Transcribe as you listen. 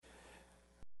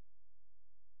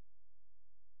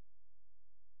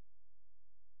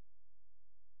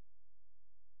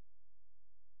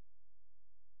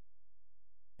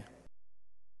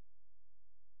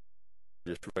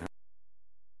just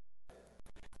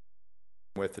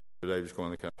with it today was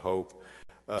going to kind of hope.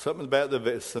 Something about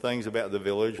some things about the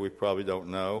village we probably don't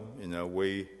know.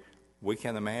 We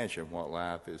can't imagine what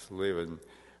life is living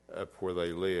up where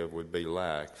they live would be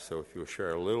like. So if you'll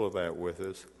share a little of that with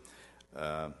us,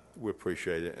 we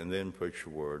appreciate it. And then preach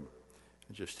your word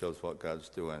and just tell us what God's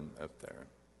doing up there.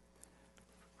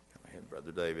 Come ahead,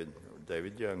 Brother David, or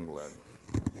David Youngblood.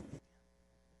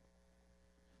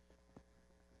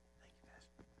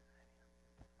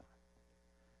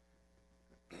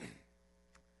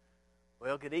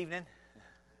 Well, good evening.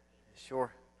 It's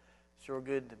sure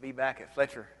good to be back at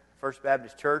Fletcher First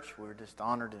Baptist Church. We're just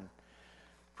honored and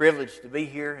privileged to be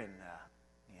here, and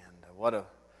what a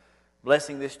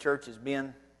blessing this church has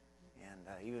been. And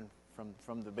even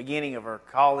from the beginning of our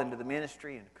call into the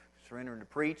ministry and surrendering to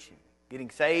preach and getting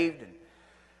saved, and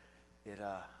it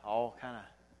all kind of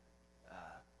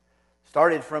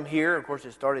started from here. Of course,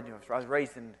 it started. I was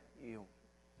raised in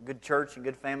good church and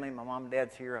good family. My mom and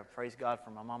dad's here. I praise God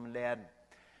for my mom and dad.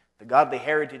 The godly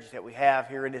heritage that we have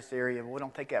here in this area, but we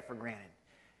don't take that for granted.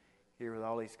 Here with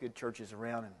all these good churches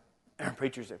around and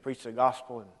preachers that preach the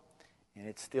gospel, and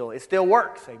it still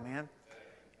works, amen.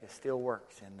 It still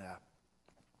works,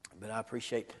 but I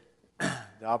appreciate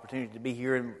the opportunity to be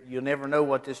here. And you'll never know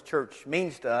what this church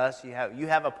means to us. You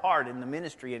have a part in the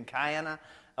ministry in Kiana,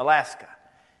 Alaska,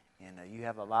 and you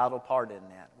have a vital part in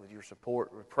that with your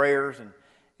support, with prayers, and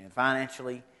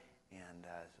financially, and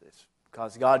it's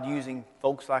because God using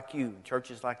folks like you,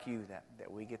 churches like you,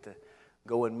 that we get to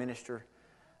go and minister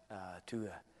to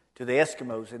the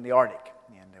Eskimos in the Arctic,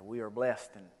 and we are blessed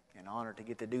and honored to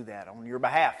get to do that on your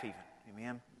behalf, even,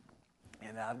 amen.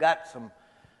 And I've got some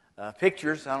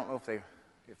pictures. I don't know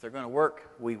if they're going to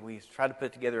work. We tried to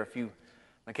put together a few.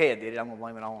 Micaiah did it. I'm going to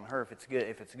blame it all on her. If it's good,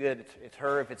 it's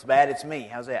her. If it's bad, it's me.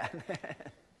 How's that?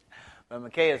 But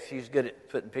Micaiah, she's good at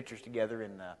putting pictures together,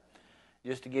 and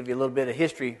just to give you a little bit of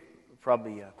history,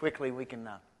 probably quickly, we can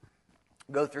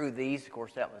go through these. Of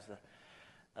course, that was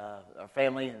our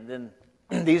family, and then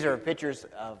these are pictures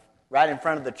of right in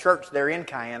front of the church there in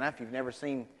Kiana. If you've never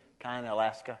seen Kiana,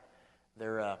 Alaska,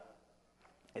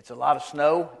 it's a lot of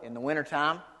snow in the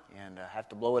wintertime, and have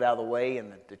to blow it out of the way,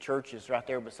 and the church is right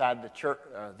there beside the church.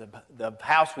 The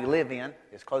house we live in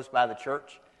is close by the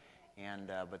church.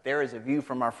 But there is a view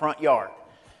from our front yard,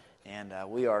 and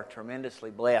we are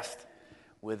tremendously blessed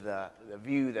with the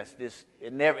view.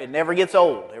 It never gets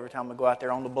old. Every time we go out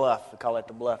there on the bluff, we call it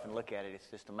the bluff, and look at it, it's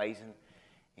just amazing.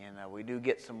 And we do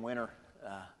get some winter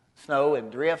snow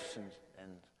and drifts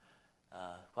and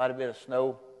quite a bit of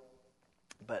snow,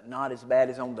 but not as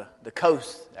bad as on the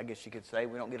coast, I guess you could say.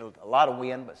 We don't get a lot of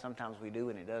wind, but sometimes we do,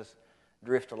 and it does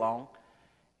drift along,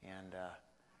 and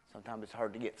sometimes it's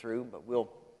hard to get through, but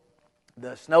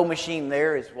the snow machine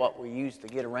there is what we use to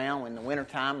get around in the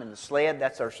wintertime, and the sled,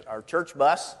 that's our church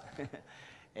bus.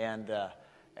 And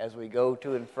as we go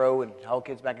to and fro and haul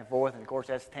kids back and forth, and of course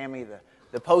that's Tammy,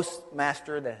 the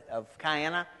postmaster of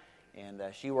Kiana, and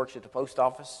she works at the post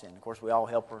office, and of course we all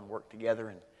help her and work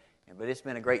together. But it's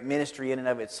been a great ministry in and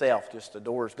of itself, just the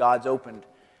doors God's opened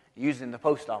using the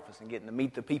post office and getting to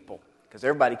meet the people, because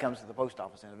everybody comes to the post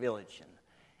office in the village.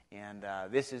 And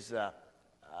this is, I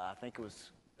think it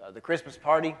was the Christmas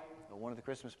party, one of the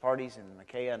Christmas parties, and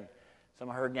Micaiah and some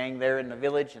of her gang there in the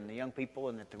village, and the young people,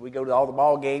 and we go to all the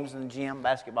ball games in the gym.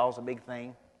 Basketball's a big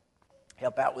thing.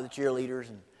 Help out with the cheerleaders,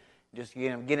 and just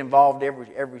get involved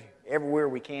everywhere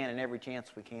we can, and every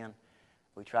chance we can.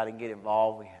 We try to get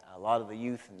involved. A lot of the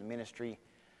youth in the ministry.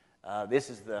 This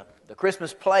is the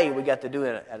Christmas play we got to do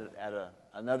at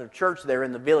another church there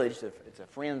in the village. It's a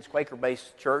Friends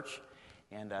Quaker-based church,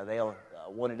 and they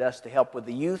wanted us to help with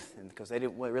the youth, and because they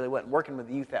really wasn't working with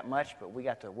the youth that much, but we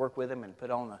got to work with them and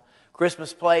put on a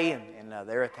Christmas play, and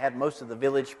there had most of the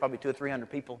village, probably 200 or 300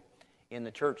 people in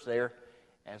the church there,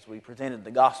 as we presented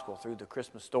the gospel through the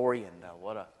Christmas story, and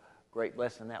what a great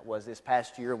blessing that was this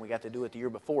past year, and we got to do it the year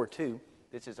before too.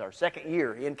 This is our second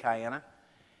year in Kiana,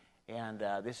 and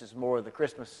this is more of the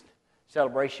Christmas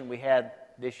celebration we had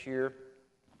this year,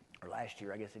 or last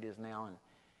year, I guess it is now,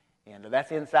 and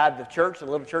that's inside the church, the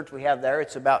little church we have there.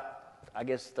 It's about, I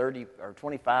guess, 30 or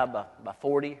 25 by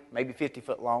 40, maybe 50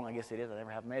 foot long, I guess it is. I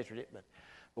never have measured it, but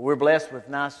we're blessed with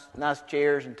nice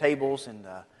chairs and tables, and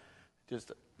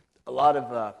just a lot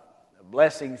of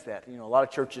blessings that a lot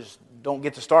of churches don't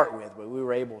get to start with, but we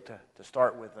were able to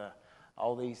start with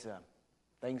all these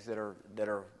things that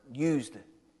are used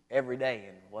every day,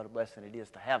 and what a blessing it is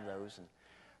to have those. And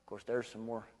of course, there's some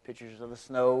more pictures of the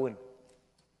snow, and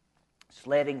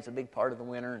sledding's a big part of the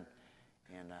winter,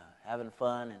 and having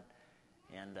fun,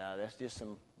 and that's just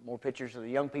some more pictures of the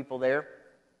young people there.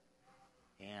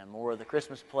 and more of the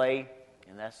Christmas play.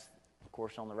 And that's, of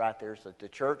course, on the right there's the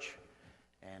church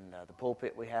and the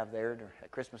pulpit we have there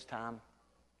at Christmas time.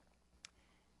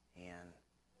 And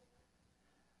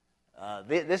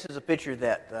this is a picture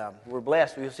that we're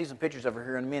blessed. We'll see some pictures of her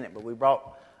here in a minute, but we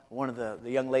brought one of the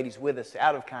young ladies with us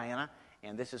out of Cayena,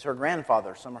 and this is her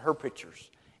grandfather, some of her pictures.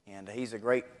 And he's a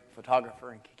great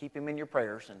photographer, and keep him in your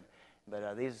prayers.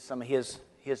 But these are some of his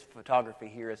photography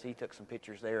here as he took some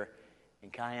pictures there in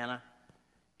Cayena.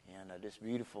 And this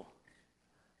beautiful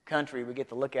country we get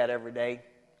to look at every day.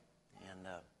 And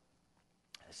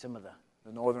some of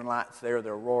the northern lights there, the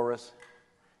auroras.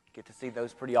 Get to see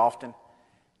those pretty often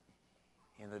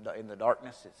in the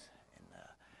darkness.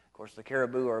 Of course, the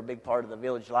caribou are a big part of the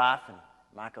village life. And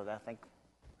Michael, I think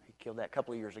he killed that a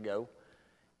couple of years ago.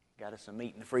 Got us some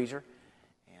meat in the freezer.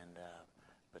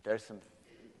 But there's some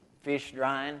fish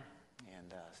drying,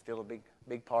 and still a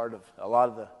big part of a lot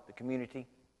of the community,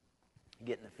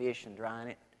 getting the fish and drying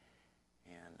it.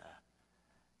 And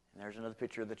there's another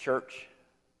picture of the church,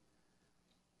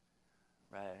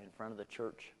 right in front of the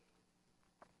church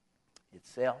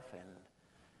itself.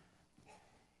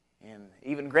 And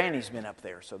even Granny's been up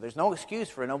there, so there's no excuse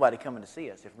for nobody coming to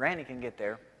see us. If Granny can get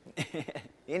there,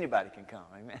 anybody can come.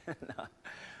 Amen. No.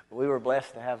 But we were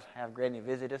blessed to have Granny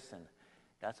visit us, and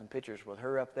got some pictures with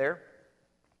her up there.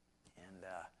 And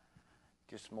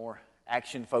just more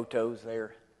action photos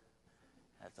there.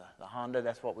 That's the Honda.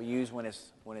 That's what we use when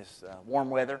it's warm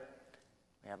weather.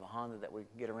 We have a Honda that we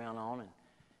can get around on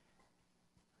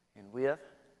and with.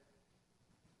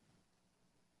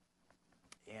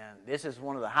 And this is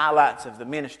one of the highlights of the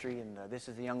ministry, and this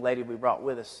is the young lady we brought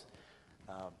with us,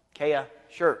 Kaya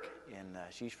Shirk, and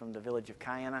she's from the village of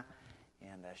Cayena,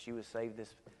 and she was saved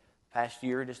this past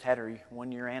year, just had her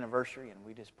 1-year anniversary, and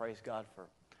we just praise God for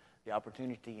the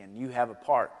opportunity, and you have a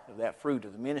part of that fruit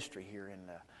of the ministry here, and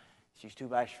she's too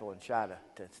bashful and shy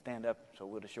to stand up, so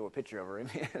we'll just show a picture of her.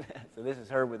 So this is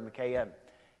her with Micaiah,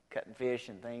 cutting fish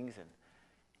and things,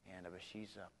 but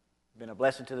she's been a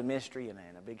blessing to the ministry and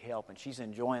a big help, and she's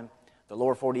enjoying the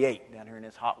lower 48 down here in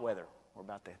this hot weather. We're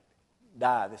about to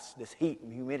die, this heat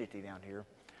and humidity down here.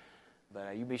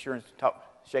 But you be sure and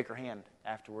shake her hand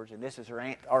afterwards. And this is her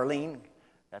Aunt Arlene.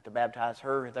 Got to baptize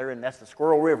her there, and that's the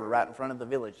Squirrel River right in front of the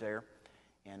village there.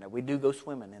 And we do go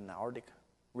swimming in the Arctic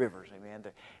rivers. Amen.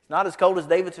 It's not as cold as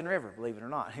Davidson River, believe it or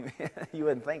not. You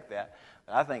wouldn't think that.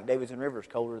 But I think Davidson River is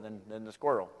colder than the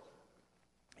Squirrel.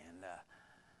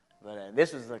 But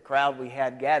this is the crowd we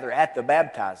had gather at the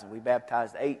baptizing. We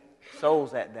baptized 8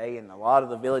 souls that day, and a lot of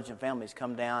the village and families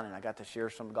come down, and I got to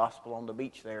share some gospel on the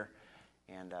beach there.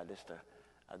 And just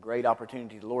a great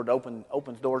opportunity. The Lord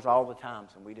opens doors all the time,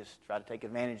 so we just try to take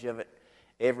advantage of it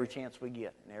every chance we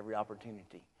get and every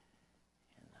opportunity.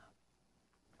 And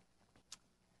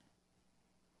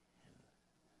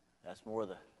that's more of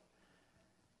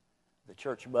the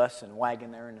church bus and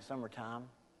wagon there in the summertime.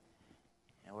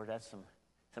 And we're at some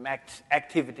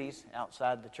activities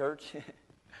outside the church.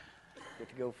 Get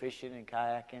to go fishing and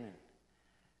kayaking, and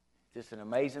just an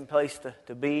amazing place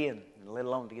to be, and let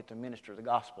alone to get to minister the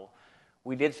gospel.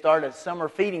 We did start a summer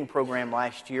feeding program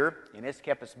last year, and it's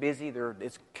kept us busy.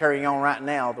 It's carrying on right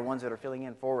now, the ones that are filling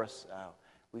in for us.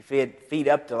 We feed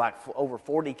up to over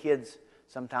 40 kids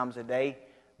sometimes a day,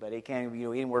 but it can be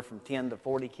anywhere from 10 to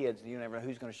 40 kids. You never know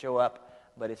who's going to show up,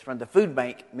 but it's from the food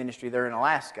bank ministry there in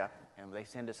Alaska. And they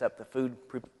send us up the food,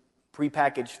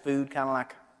 prepackaged food, kind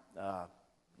of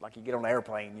like you get on an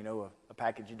airplane, a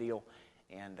package deal.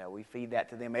 And we feed that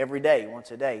to them every day, once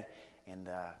a day. And,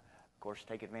 of course,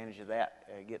 take advantage of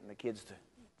that, getting the kids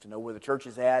to know where the church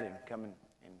is at and coming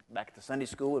and back to Sunday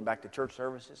school and back to church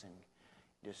services. And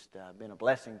just been a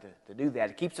blessing to do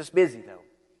that. It keeps us busy, though.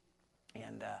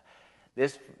 And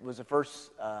this was the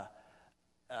first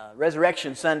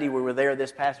Resurrection Sunday. We were there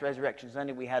this past Resurrection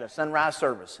Sunday. We had a sunrise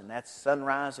service, and that's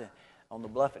sunrise on the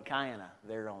bluff at Cayena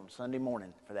there on Sunday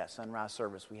morning for that sunrise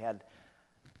service. We had,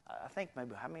 I think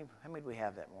maybe, how many did we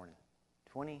have that morning?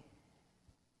 20?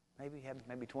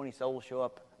 Maybe 20 souls show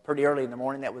up pretty early in the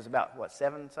morning. That was about,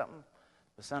 7 something,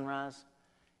 the sunrise.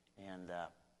 And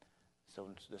so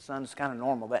the sun's kind of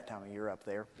normal that time of year up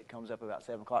there. It comes up about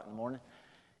 7 o'clock in the morning.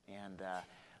 And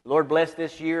Lord bless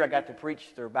this year. I got to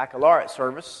preach their baccalaureate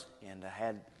service, and I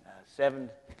had 7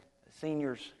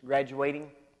 seniors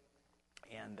graduating,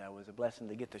 and it was a blessing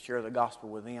to get to share the gospel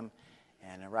with them.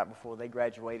 And right before they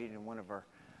graduated, and one of our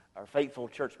faithful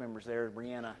church members there,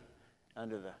 Brianna,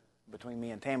 between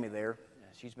me and Tammy there,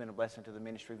 she's been a blessing to the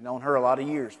ministry. We've known her a lot of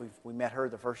years. We met her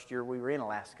the first year we were in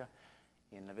Alaska,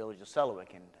 in the village of Sullivan,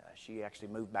 and she actually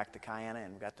moved back to Cayena,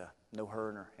 and we got to know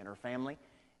her and her family,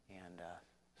 and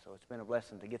so it's been a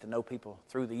blessing to get to know people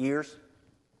through the years.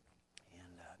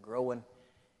 growing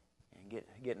and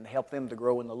getting to help them to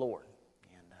grow in the Lord.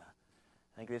 And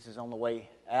I think this is on the way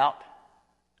out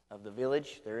of the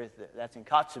village. That's in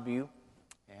Kotzebue,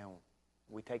 and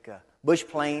we take a bush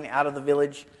plane out of the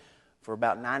village for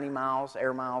about 90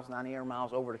 air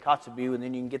miles over to Kotzebue, and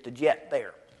then you can get the jet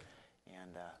there.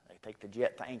 And they take the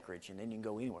jet to Anchorage, and then you can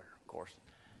go anywhere, of course.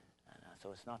 And,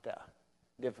 so it's not that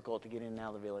difficult to get in and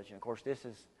out of the village. And, of course, this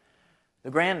is the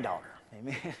granddaughter.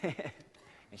 Amen.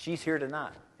 And she's here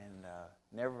tonight. And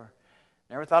never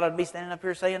thought I'd be standing up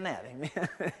here saying that. Amen.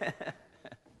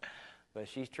 But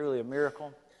she's truly a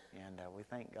miracle. And we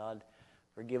thank God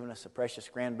for giving us a precious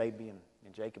grandbaby. And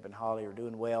Jacob and Holly are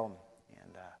doing well.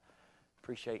 And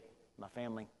appreciate my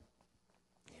family.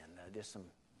 And just some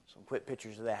quick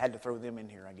pictures of that. I had to throw them in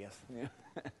here, I guess.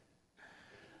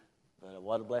 But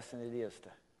what a blessing it is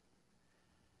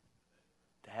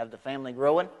to have the family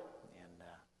growing. And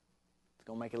it's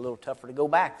going to make it a little tougher to go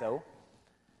back, though.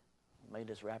 May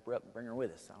just wrap her up and bring her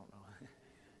with us. I don't know.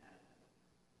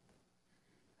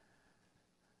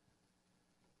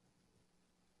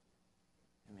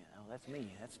 Oh, that's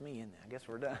me. That's me, isn't it? I guess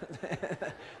we're done.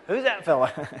 Who's that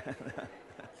fella?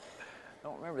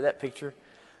 Don't remember that picture.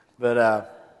 But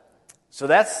so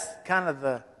that's kind of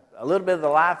a little bit of the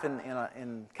life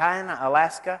in Kayena,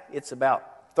 Alaska. It's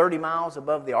about 30 miles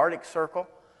above the Arctic Circle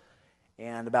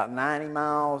and about 90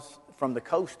 miles from the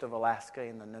coast of Alaska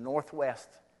in the northwest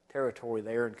territory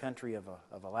there in country of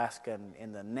Alaska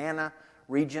in the Nana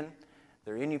region.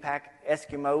 They're Inupiaq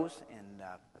Eskimos, and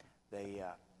they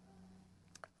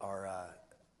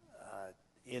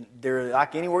they're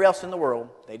like anywhere else in the world.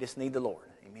 They just need the Lord.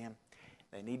 Amen.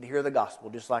 They need to hear the gospel,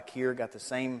 just like here. Got the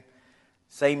same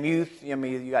youth. I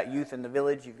mean, you got youth in the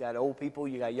village. You've got old people.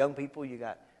 You got young people. You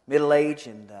got middle age,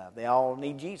 and they all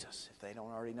need Jesus if they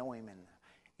don't already know Him.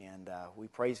 And we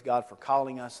praise God for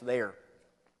calling us there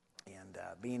and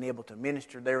being able to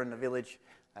minister there in the village.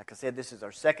 Like I said, this is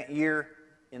our second year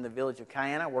in the village of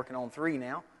Kayena, working on 3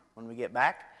 now when we get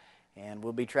back. And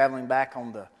we'll be traveling back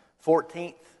on the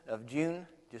 14th of June,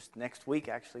 just next week,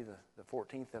 actually, the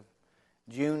 14th of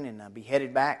June, and be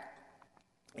headed back.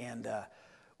 And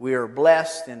we are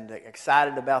blessed and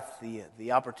excited about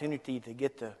the opportunity to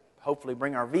get to hopefully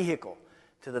bring our vehicle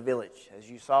to the village. As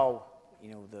you saw,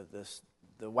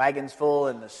 the wagon's full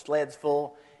and the sled's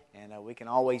full, and we can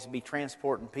always be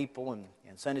transporting people and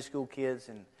Sunday school kids,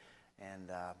 and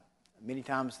many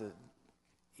times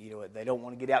they don't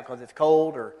want to get out because it's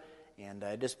cold, and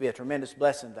it'd just be a tremendous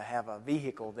blessing to have a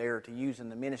vehicle there to use in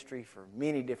the ministry for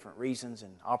many different reasons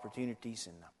and opportunities.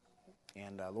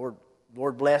 And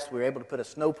Lord bless, we were able to put a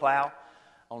snowplow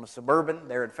on a Suburban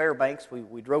there in Fairbanks.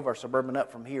 We drove our Suburban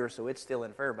up from here, so it's still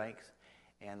in Fairbanks.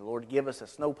 And the Lord give us a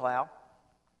snowplow,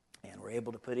 and we're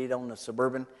able to put it on the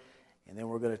Suburban. And then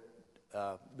we're going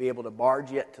to be able to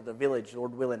barge it to the village,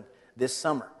 Lord willing, this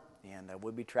summer. And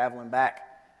we'll be traveling back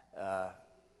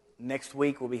next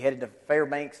week. We'll be headed to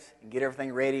Fairbanks and get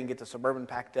everything ready and get the Suburban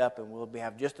packed up. And we'll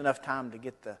have just enough time to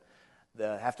get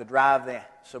have to drive the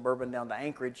Suburban down to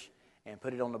Anchorage and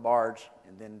put it on the barge,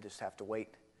 and then just have to wait,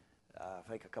 I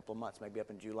think a couple of months, maybe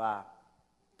up in July.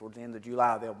 Towards the end of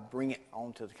July, they'll bring it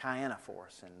on to Kayena for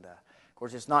us. And, of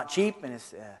course, it's not cheap, and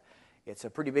it's a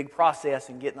pretty big process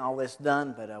in getting all this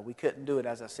done, but we couldn't do it,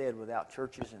 as I said, without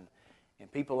churches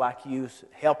and people like you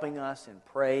helping us and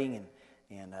praying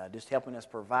and just helping us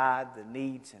provide the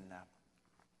needs. And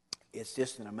it's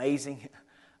just an amazing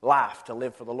life to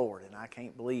live for the Lord, and I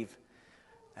can't believe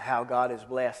how God has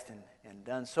blessed and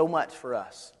done so much for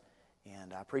us.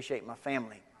 And I appreciate my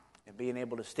family and being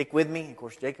able to stick with me. Of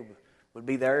course, Jacob would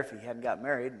be there if he hadn't got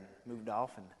married and moved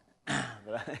off,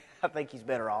 but I think he's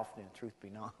better off, than truth be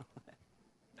known.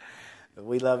 But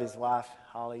we love his wife,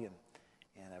 Holly,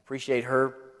 and I appreciate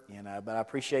her. But I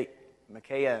appreciate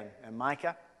Micaiah and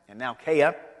Micah, and now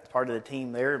Kaya, part of the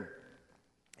team there.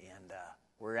 And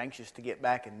we're anxious to get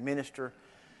back and minister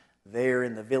there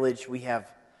in the village. We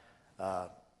have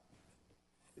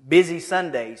busy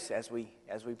Sundays as we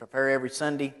prepare every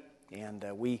Sunday, and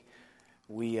we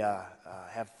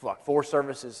have like 4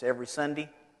 services every Sunday.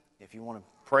 If you want to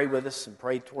pray with us and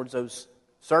pray towards those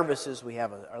services, we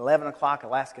have 11 o'clock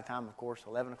Alaska time, of course,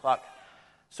 11 o'clock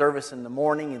service in the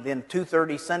morning, and then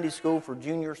 2:30 Sunday school for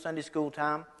junior Sunday school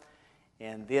time,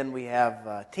 and then we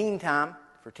have teen time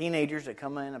for teenagers that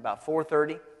come in about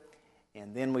 4:30,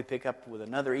 and then we pick up with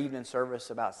another evening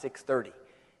service about 6:30,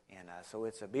 and so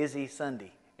it's a busy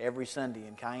Sunday. Every Sunday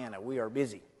in Kayena, we are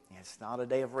busy. It's not a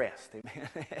day of rest. Amen.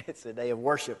 It's a day of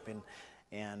worship,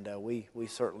 and we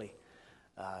certainly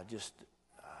just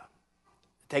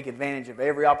take advantage of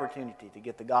every opportunity to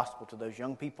get the gospel to those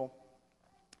young people,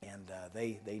 and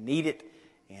they need it,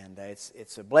 And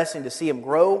it's a blessing to see them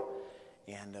grow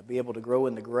and be able to grow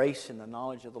in the grace and the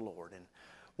knowledge of the Lord. And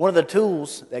one of the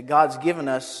tools that God's given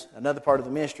us, another part of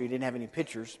the ministry, didn't have any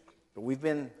pictures, but we've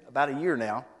been about a year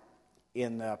now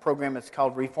in a program that's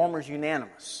called Reformers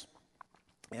Unanimous.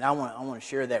 And I want to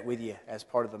share that with you as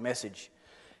part of the message.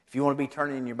 If you want to be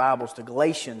turning in your Bibles to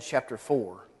Galatians chapter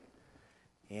 4,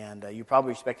 and you're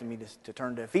probably expecting me to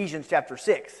turn to Ephesians chapter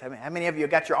 6. How many of you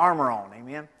got your armor on?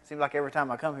 Amen? Seems like every time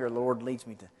I come here, the Lord leads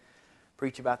me to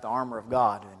preach about the armor of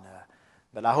God.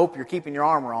 But I hope you're keeping your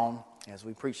armor on as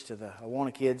we preach to the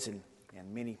Awana kids, and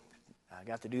many. I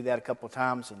got to do that a couple of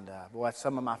times, and boy, that's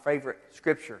some of my favorite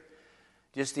scripture.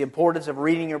 Just the importance of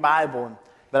reading your Bible.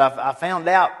 But I found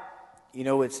out,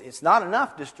 it's not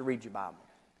enough just to read your Bible.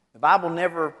 The Bible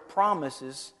never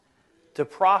promises to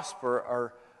prosper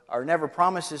or never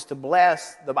promises to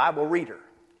bless the Bible reader.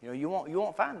 You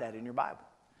won't find that in your Bible.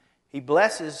 He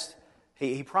promises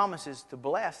to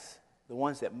bless the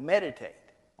ones that meditate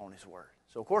on His Word.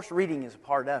 So, of course, reading is a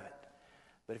part of it.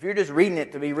 But if you're just reading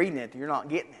it to be reading it, you're not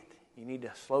getting it. You need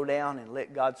to slow down and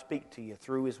let God speak to you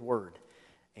through His Word.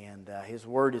 And His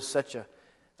Word is such a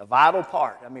vital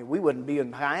part. I mean, we wouldn't be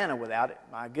in Hyanna without it.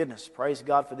 My goodness, praise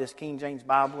God for this King James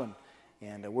Bible.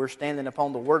 And we're standing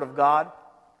upon the Word of God.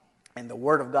 And the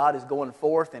Word of God is going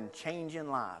forth and changing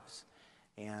lives.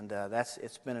 And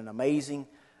it's been an amazing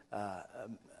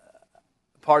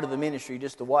part of the ministry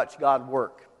just to watch God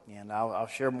work. And I'll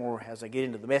share more as I get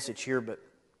into the message here. But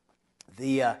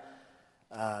the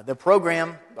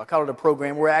program, I call it a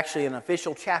program, we're actually an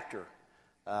official chapter.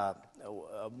 I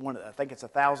think it's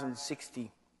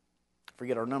 1,060,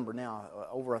 forget our number now,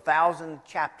 over 1,000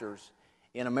 chapters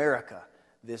in America.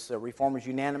 This Reformers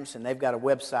Unanimous, and they've got a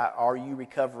website, RU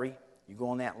Recovery. You go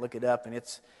on that and look it up, and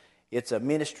it's a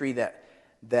ministry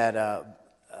that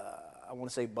I want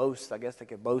to say boasts. I guess they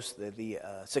could boast the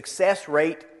success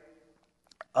rate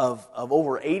of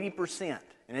over 80%,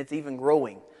 and it's even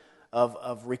growing,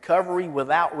 of recovery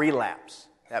without relapse.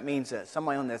 That means that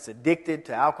someone that's addicted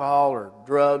to alcohol or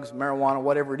drugs, marijuana,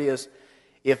 whatever it is,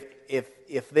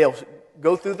 if they'll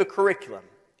go through the curriculum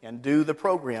and do the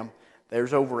program,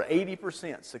 there's over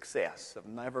 80% success of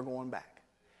never going back.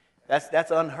 That's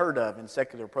unheard of in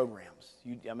secular programs.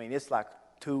 It's like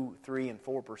 2, 3, and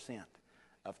 4%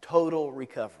 of total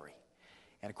recovery.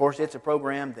 And of course, it's a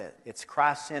program that it's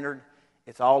Christ-centered.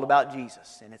 It's all about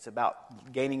Jesus, and it's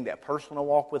about gaining that personal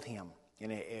walk with Him.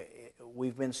 And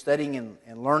we've been studying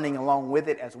and learning along with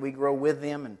it as we grow with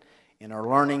them and in our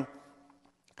learning.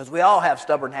 Because we all have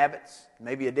stubborn habits,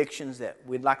 maybe addictions that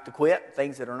we'd like to quit,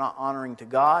 things that are not honoring to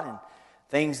God, and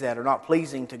things that are not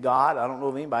pleasing to God. I don't know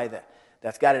of anybody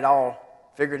that's got it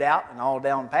all figured out and all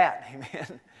down pat.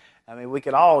 Amen. We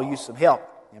could all use some help.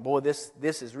 And boy, this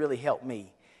has really helped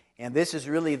me. And this is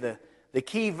really the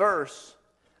key verse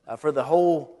for the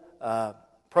whole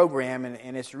program.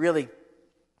 And it's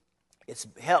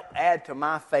helped add to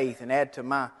my faith and add to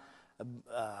my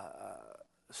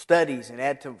studies and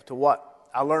add to what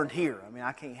I learned here.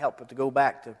 I can't help but to go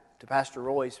back to Pastor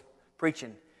Roy's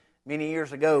preaching many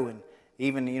years ago, and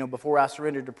even, before I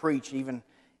surrendered to preach, even,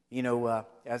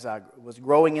 as I was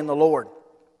growing in the Lord,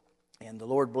 and the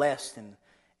Lord blessed,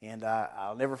 and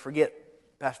I'll never forget,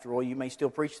 Pastor Roy, you may still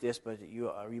preach this, but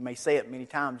you may say it many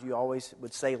times. You always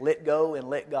would say, let go and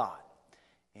let God.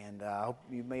 And I hope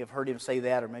you may have heard him say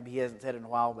that, or maybe he hasn't said it in a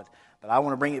while, but I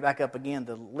want to bring it back up again,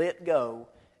 to let go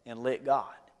and let God.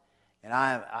 And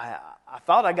I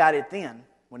thought I got it then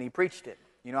when he preached it.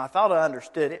 I thought I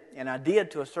understood it, and I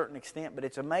did to a certain extent, but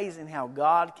it's amazing how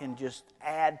God can just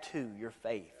add to your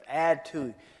faith, add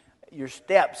to your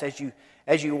steps as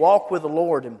you walk with the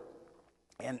Lord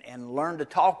and learn to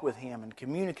talk with Him and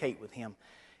communicate with Him.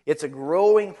 It's a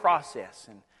growing process,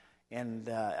 and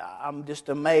I'm just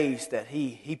amazed that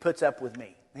He puts up with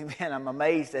me. Amen. I'm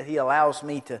amazed that He allows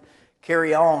me to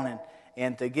carry on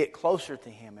and to get closer to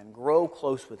Him and grow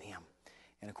close with Him.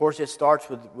 And of course, it starts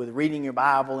with reading your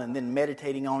Bible and then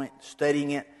meditating on it,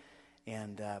 studying it,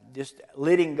 and just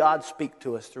letting God speak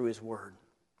to us through His Word.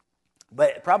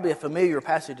 But probably a familiar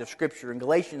passage of Scripture in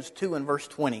Galatians 2 and verse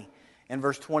 20 and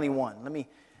verse 21.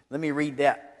 Let me read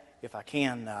that if I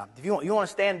can. If you want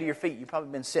to stand to your feet, you've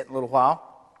probably been sitting a little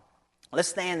while. Let's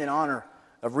stand in honor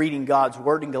of reading God's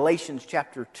Word in Galatians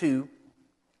chapter 2,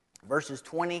 verses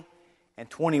 20 and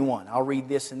 21. I'll read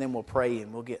this and then we'll pray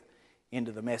and we'll get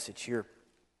into the message here.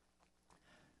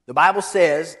 The Bible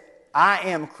says, I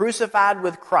am crucified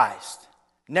with Christ.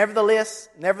 Nevertheless,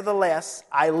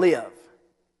 I live.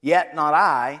 Yet not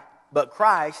I, but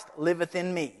Christ liveth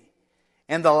in me.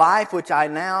 And the life which I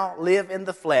now live in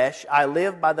the flesh, I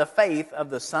live by the faith of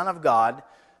the Son of God,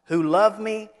 who loved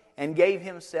me and gave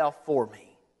Himself for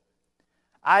me.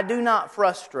 I do not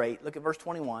frustrate, look at verse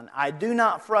 21, I do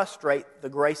not frustrate the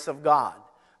grace of God.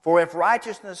 For if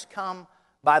righteousness come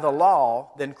by the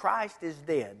law, then Christ is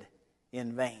dead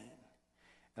in vain.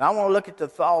 And I want to look at the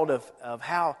thought of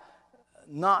how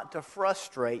not to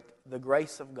frustrate the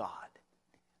grace of God.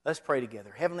 Let's pray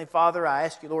together. Heavenly Father, I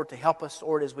ask you, Lord, to help us,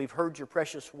 Lord, as we've heard your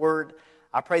precious word.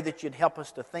 I pray that you'd help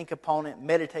us to think upon it,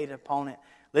 meditate upon it.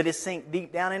 Let it sink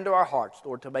deep down into our hearts,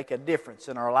 Lord, to make a difference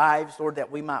in our lives, Lord,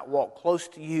 that we might walk close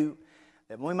to you,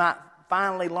 that we might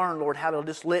finally learn, Lord, how to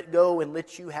just let go and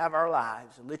let you have our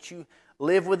lives and let you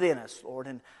live within us, Lord.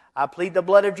 And I plead the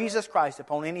blood of Jesus Christ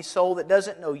upon any soul that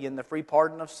doesn't know you in the free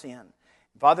pardon of sin.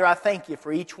 Father, I thank you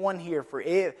for each one here, for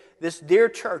this dear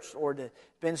church, Lord, that's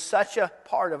been such a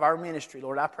part of our ministry.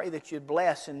 Lord, I pray that you'd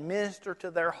bless and minister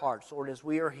to their hearts, Lord, as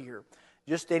we are here.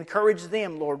 Just to encourage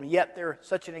them, Lord, yet they're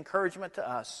such an encouragement to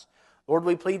us. Lord,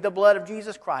 we plead the blood of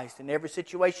Jesus Christ in every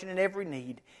situation and every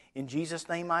need. In Jesus'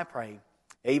 name I pray.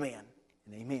 Amen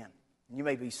and amen. You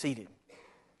may be seated.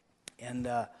 And,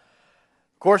 of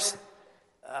course,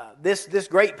 this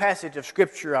great passage of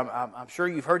Scripture, I'm sure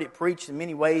you've heard it preached in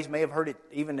many ways, may have heard it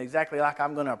even exactly like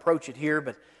I'm going to approach it here,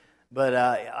 but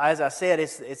as I said,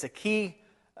 it's a key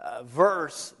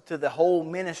verse to the whole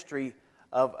ministry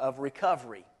of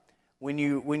recovery. When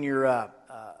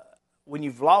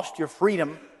you've lost your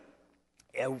freedom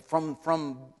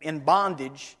from in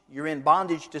bondage, you're in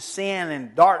bondage to sin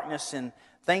and darkness, and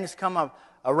things come up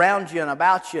around you and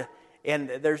about you. And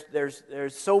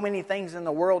there's so many things in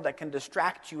the world that can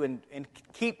distract you and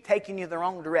keep taking you the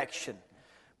wrong direction.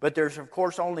 But there's, of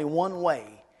course, only one way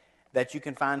that you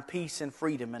can find peace and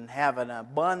freedom and have an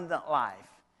abundant life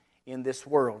in this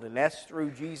world. And that's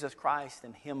through Jesus Christ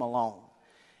and Him alone.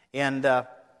 And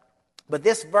but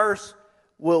this verse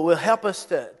will help us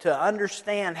to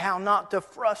understand how not to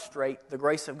frustrate the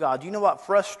grace of God. Do you know what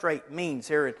frustrate means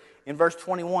here in verse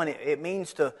 21? It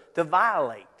means to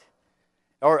violate.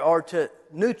 Or to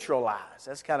neutralize.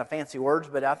 That's kind of fancy words,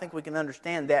 but I think we can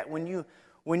understand that. When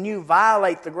you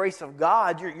violate the grace of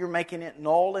God, you're making it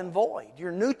null and void.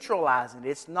 You're neutralizing it.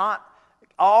 It's not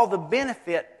all the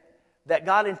benefit that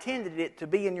God intended it to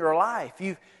be in your life.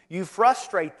 You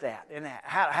frustrate that. And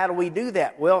how do we do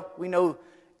that? Well, we know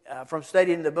from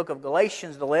studying the book of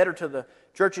Galatians, the letter to the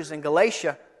churches in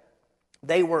Galatia,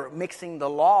 they were mixing the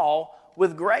law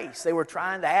with grace. They were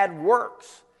trying to add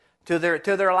works to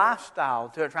their lifestyle,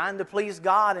 to trying to please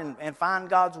God and find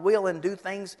God's will and do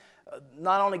things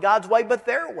not only God's way but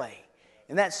their way.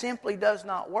 And that simply does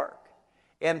not work.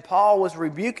 And Paul was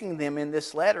rebuking them in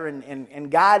this letter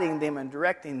and guiding them and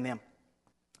directing them.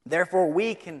 Therefore,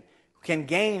 we can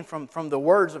gain from the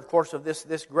words, of course, of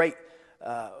this great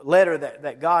letter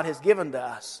that God has given to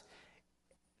us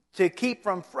to keep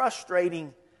from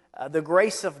frustrating the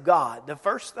grace of God. The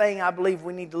first thing I believe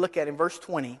we need to look at in verse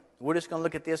 20, we're just going to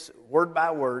look at this word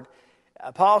by word.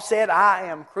 Paul said, I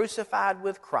am crucified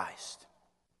with Christ.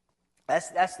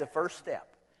 That's the first step.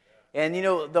 And you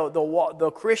know,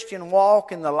 the Christian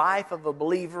walk and the life of a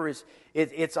believer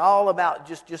it's all about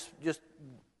just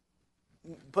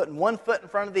putting one foot in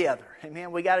front of the other.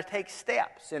 Amen. We got to take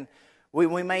steps, and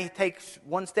we may take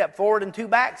one step forward and two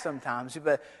back sometimes,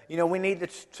 but you know, we need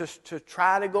to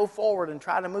try to go forward and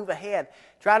try to move ahead,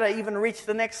 try to even reach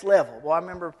the next level. Well, I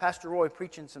remember Pastor Roy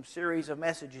preaching some series of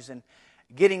messages and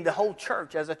getting the whole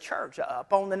church as a church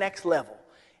up on the next level,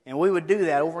 and we would do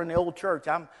that over in the old church.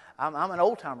 I'm an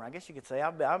old timer, I guess you could say. I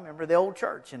remember the old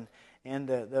church and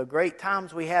the great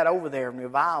times we had over there and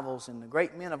revivals and the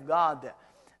great men of God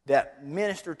that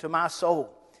ministered to my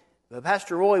soul. But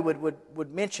Pastor Roy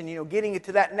would mention, you know, getting it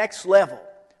to that next level.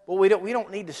 Well, we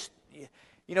don't need to,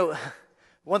 you know,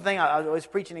 one thing I was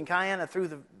preaching in Guyana through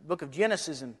the book of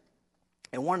Genesis, and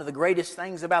one of the greatest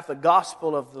things about the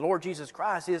gospel of the Lord Jesus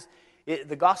Christ is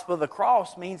the gospel of the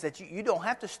cross means that you don't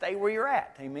have to stay where you're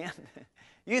at. Amen.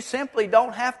 You simply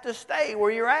don't have to stay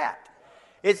where you're at.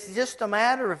 It's just a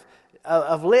matter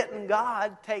of letting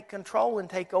God take control and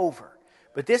take over.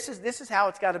 But this is how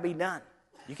it's got to be done.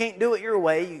 You can't do it your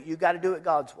way. You got to do it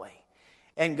God's way.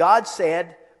 And God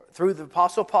said, through the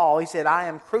Apostle Paul, he said, I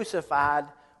am crucified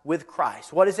with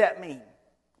Christ. What does that mean?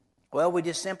 Well, we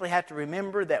just simply have to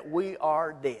remember that we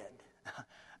are dead.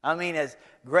 I mean, as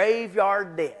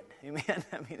graveyard dead. Amen.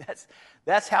 I mean,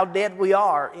 that's how dead we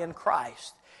are in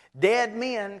Christ. Dead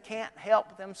men can't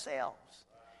help themselves.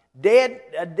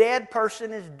 A dead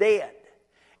person is dead.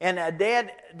 And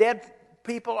dead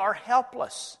people are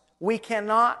helpless. We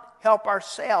cannot help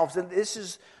ourselves. And this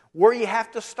is where you have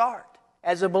to start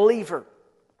as a believer.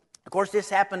 Of course, this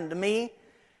happened to me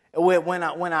when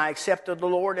I accepted the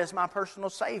Lord as my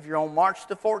personal Savior on March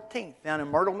the 14th down in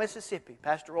Myrtle, Mississippi.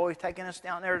 Pastor Roy taking us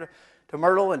down there to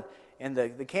Myrtle and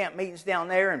the camp meetings down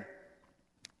there.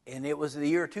 And it was the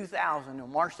year 2000,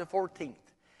 on March the 14th,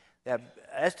 that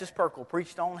Estes Perkle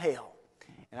preached on hell.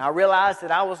 And I realized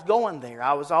that I was going there.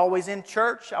 I was always in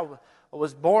church. I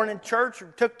was born in church,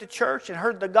 took to church and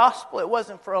heard the gospel. It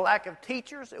wasn't for a lack of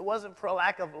teachers. It wasn't for a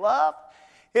lack of love.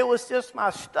 It was just my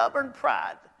stubborn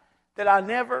pride that I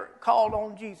never called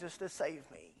on Jesus to save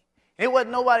me. And it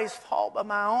wasn't nobody's fault but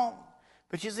my own.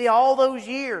 But you see, all those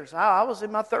years, I was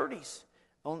in my 30s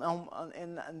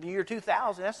in the year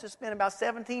 2000. That's just been about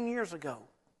 17 years ago.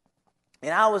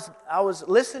 And I was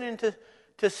listening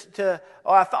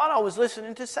or I thought I was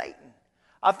listening to Satan.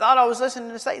 I thought I was listening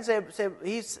to Satan.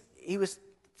 He was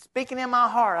speaking in my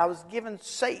heart. I was giving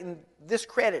Satan this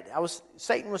credit.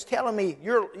 Satan was telling me,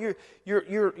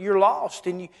 you're lost,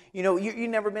 and you've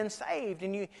never been saved,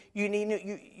 and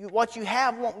what you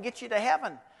have won't get you to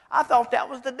heaven. I thought that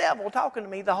was the devil talking to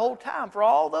me the whole time for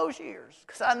all those years,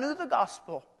 because I knew the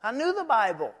gospel, I knew the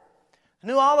Bible, I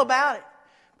knew all about it.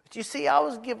 But you see, I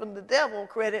was giving the devil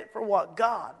credit for what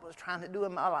God was trying to do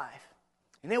in my life.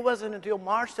 And it wasn't until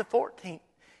March the 14th,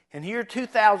 in the year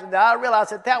 2000, that I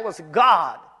realized that was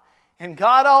God, and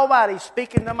God Almighty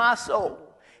speaking to my soul.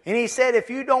 And He said, if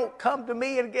you don't come to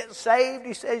me and get saved,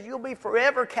 He says, you'll be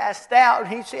forever cast out.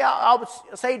 And He said, I would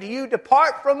say to you,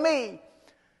 depart from me,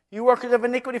 you workers of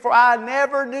iniquity, for I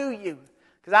never knew you.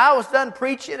 Because I was done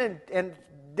preaching and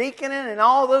deaconing and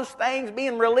all those things,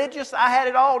 being religious. I had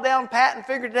it all down pat and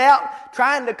figured it out,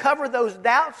 trying to cover those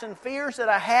doubts and fears that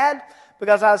I had,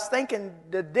 because I was thinking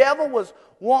the devil was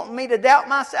wanting me to doubt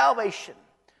my salvation.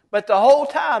 But the whole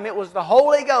time it was the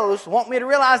Holy Ghost wanting me to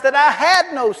realize that I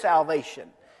had no salvation.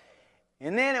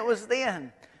 And then it was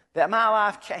then that my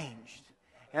life changed.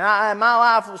 And my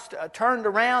life was turned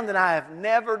around, and I have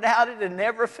never doubted and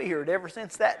never feared ever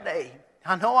since that day.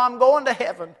 I know I'm going to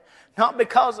heaven, not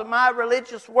because of my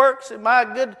religious works and my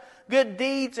good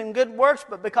deeds and good works,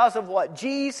 but because of what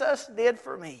Jesus did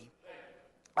for me.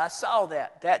 I saw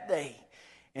that day.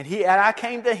 And I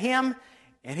came to Him,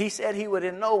 and He said He would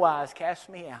in no wise cast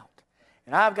me out.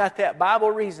 And I've got that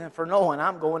Bible reason for knowing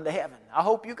I'm going to heaven. I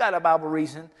hope you got a Bible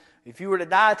reason. If you were to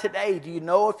die today, do you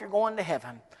know if you're going to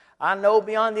heaven? I know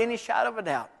beyond any shadow of a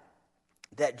doubt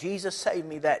that Jesus saved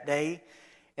me that day.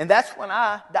 And that's when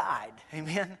I died.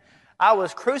 Amen. I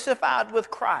was crucified with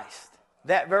Christ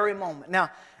that very moment. Now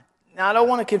I don't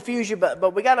want to confuse you,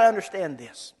 but we got to understand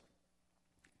this.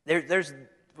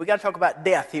 We got to talk about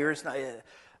death here. It's not,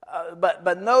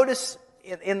 but notice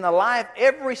in the life,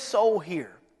 every soul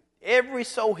here,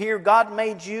 God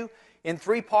made you in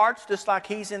three parts, just like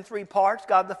He's in three parts.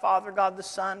 God the Father, God the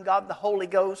Son, God the Holy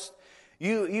Ghost.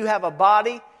 You have a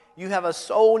body, you have a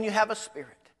soul, and you have a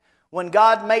spirit. When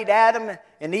God made Adam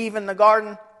and Eve in the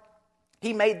garden,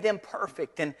 He made them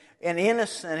perfect and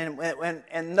innocent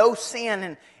and no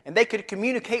sin. And they could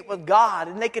communicate with God,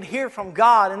 and they could hear from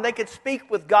God, and they could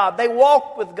speak with God. They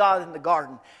walked with God in the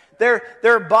garden.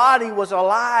 Their body was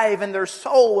alive, and their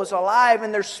soul was alive,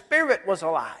 and their spirit was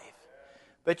alive.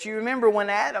 But you remember when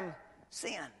Adam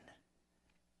sinned,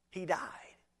 he died.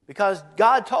 Because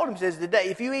God told him, says, "Today,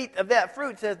 if you eat of that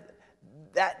fruit, says,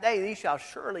 that day you shall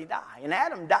surely die." And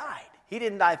Adam died. He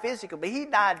didn't die physically, but he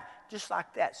died just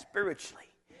like that spiritually.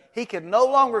 He could no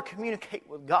longer communicate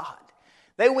with God.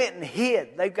 They went and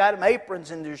hid. They got them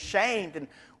aprons and they're ashamed and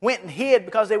went and hid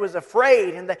because they was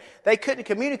afraid, and they couldn't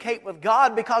communicate with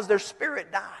God because their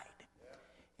spirit died.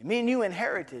 And me and you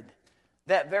inherited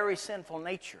that very sinful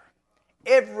nature.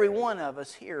 Every one of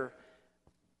us here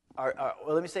well,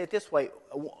 let me say it this way.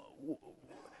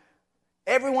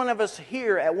 Every one of us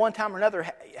here at one time or another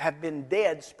have been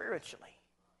dead spiritually.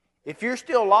 If you're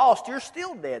still lost, you're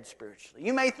still dead spiritually.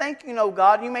 You may think you know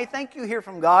God, you may think you hear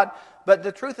from God, but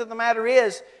the truth of the matter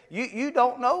is you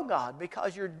don't know God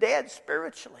because you're dead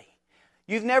spiritually.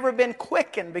 You've never been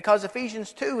quickened, because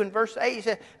Ephesians 2 and verse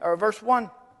 8 or verse 1,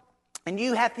 "And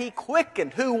you hath He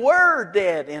quickened who were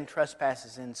dead in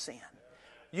trespasses and sin."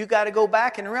 You got to go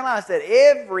back and realize that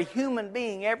every human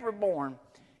being ever born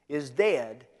is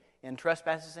dead in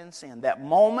trespasses and sin. That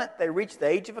moment they reach the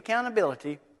age of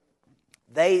accountability,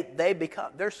 they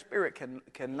become, their spirit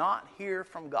cannot hear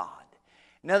from God.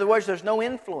 In other words, there's no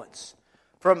influence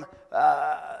from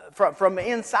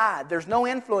inside. There's no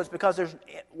influence because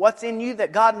what's in you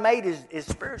that God made is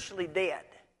spiritually dead.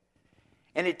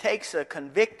 And it takes a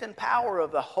convicting power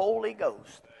of the Holy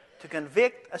Ghost to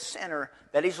convict a sinner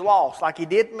that he's lost, like He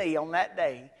did me on that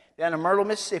day down in Myrtle,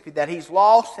 Mississippi, that he's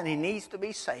lost and he needs to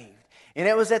be saved. And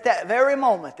it was at that very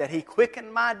moment that He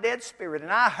quickened my dead spirit,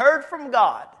 and I heard from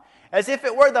God as if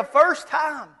it were the first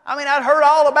time. I mean, I'd heard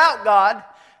all about God.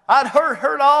 I'd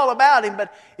heard all about Him,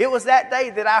 but it was that day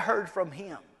that I heard from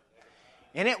Him.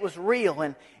 And it was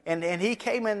real. And He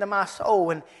came into my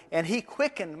soul and He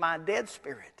quickened my dead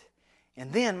spirit.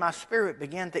 And then my spirit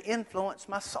began to influence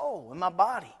my soul and my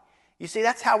body. You see,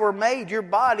 that's how we're made. Your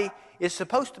body is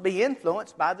supposed to be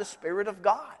influenced by the Spirit of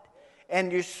God.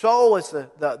 And your soul is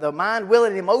the mind, will,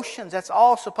 and emotions. That's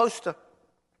all supposed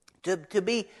to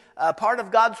be part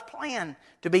of God's plan,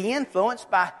 to be influenced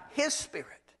by His Spirit.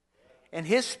 And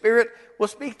His Spirit will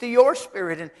speak to your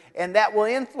spirit, and that will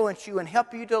influence you and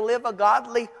help you to live a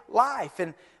godly life.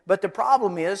 But the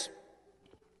problem is,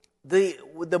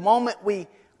 the moment we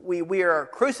are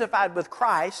crucified with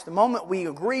Christ, the moment we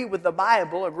agree with the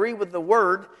Bible, agree with the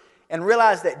Word, and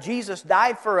realize that Jesus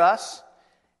died for us,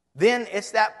 then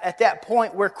it's at that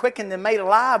point we're quickened and made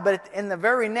alive. But in the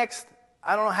very next,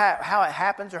 I don't know how it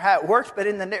happens or how it works, but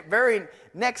in the very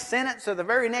next sentence or the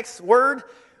very next word,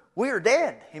 we are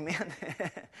dead. Amen.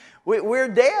 We're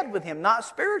dead with Him, not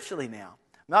spiritually now.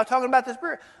 I'm not talking about the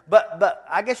spirit, but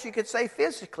I guess you could say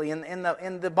physically in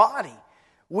the body.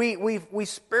 We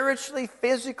spiritually,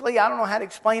 physically, I don't know how to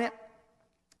explain it,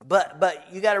 but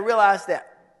you got to realize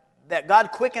that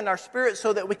God quickened our spirit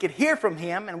so that we could hear from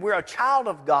Him, and we're a child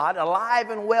of God, alive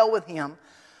and well with Him.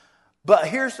 But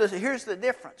here's the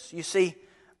difference. You see,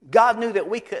 God knew that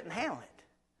we couldn't handle it.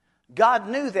 God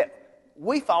knew that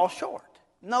we fall short.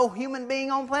 No human being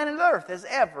on planet Earth has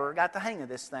ever got the hang of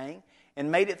this thing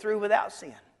and made it through without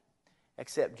sin,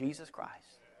 except Jesus Christ.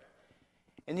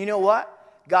 And you know what?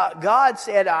 God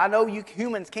said, I know you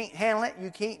humans can't handle it.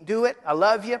 You can't do it. I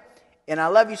love you. And I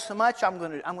love you so much, I'm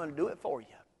going to do it for you.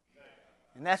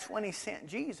 And that's when He sent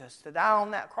Jesus to die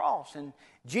on that cross. And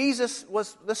Jesus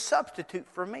was the substitute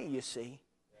for me, you see.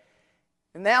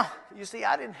 And now, you see,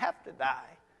 I didn't have to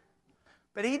die.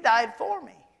 But He died for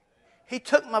me. He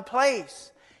took my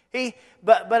place.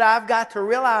 But I've got to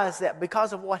realize that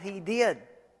because of what He did,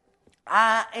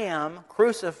 I am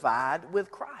crucified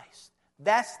with Christ.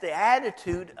 That's the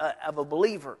attitude of a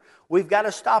believer. We've got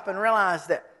to stop and realize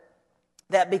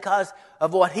that because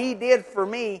of what He did for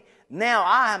me, now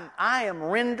I am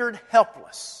rendered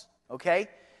helpless. Okay?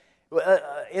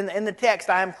 In the text,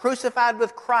 I am crucified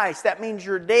with Christ. That means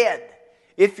you're dead.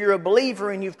 If you're a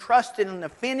believer and you've trusted in the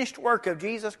finished work of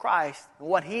Jesus Christ and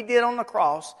what He did on the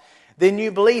cross, then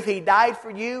you believe He died for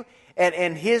you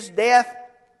and His death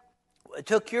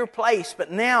took your place.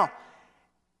 But now,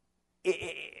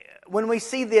 when we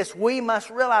see this, we must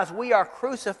realize we are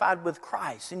crucified with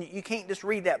Christ. And you can't just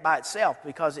read that by itself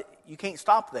because you can't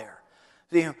stop there.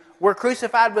 We're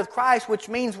crucified with Christ, which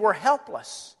means we're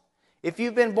helpless. If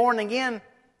you've been born again,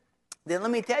 then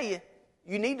let me tell you,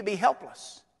 you need to be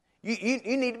helpless.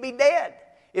 You need to be dead.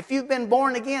 If you've been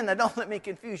born again, now don't let me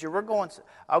confuse you.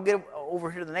 I'll get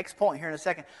over here to the next point here in a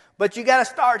second. But you got to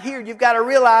start here. You've got to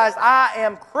realize I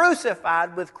am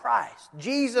crucified with Christ.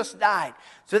 Jesus died.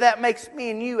 So that makes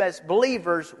me and you as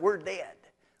believers, we're dead.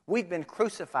 We've been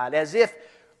crucified as if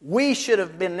we should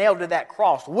have been nailed to that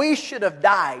cross. We should have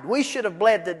died. We should have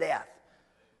bled to death.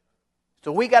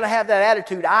 So we got to have that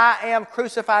attitude. I am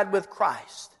crucified with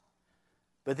Christ.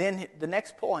 But then the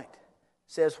next point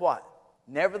says what?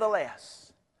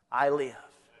 Nevertheless, I live.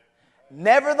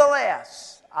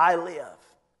 Nevertheless, I live.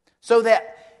 So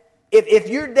that if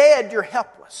you're dead, you're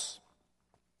helpless.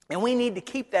 And we need to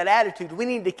keep that attitude. We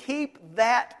need to keep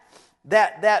that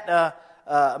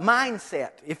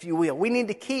mindset, if you will. We need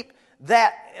to keep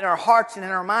that in our hearts and in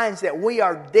our minds that we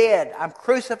are dead. I'm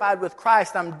crucified with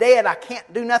Christ. I'm dead. I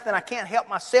can't do nothing. I can't help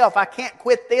myself. I can't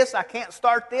quit this. I can't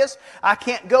start this. I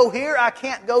can't go here. I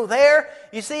can't go there.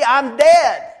 You see, I'm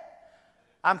dead.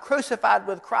 I'm crucified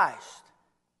with Christ.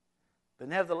 But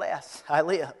nevertheless, I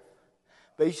live.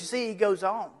 But you see, he goes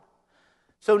on.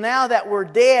 So now that we're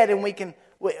dead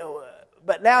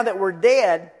but now that we're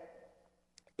dead,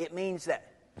 it means that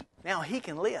now he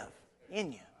can live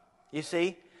in you. You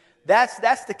see?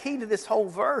 That's the key to this whole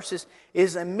verse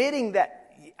is admitting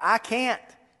that I can't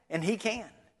and he can.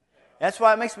 That's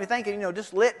why it makes me think,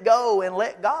 just let go and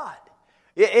let God.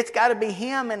 It's got to be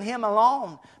him and him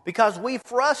alone because we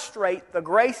frustrate the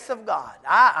grace of God.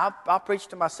 I'll preach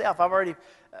to myself.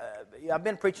 I've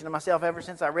been preaching to myself ever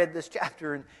since I read this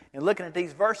chapter and looking at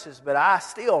these verses, but I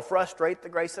still frustrate the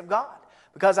grace of God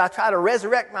because I try to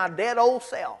resurrect my dead old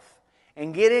self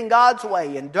and get in God's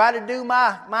way and try to do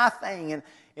my thing,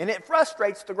 and it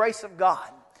frustrates the grace of God.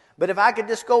 But if I could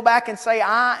just go back and say,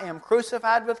 I am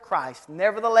crucified with Christ,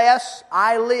 nevertheless,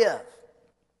 I live.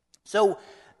 So,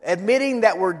 admitting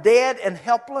that we're dead and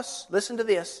helpless, listen to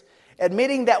this,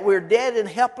 admitting that we're dead and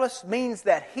helpless means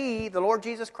that He, the Lord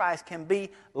Jesus Christ, can be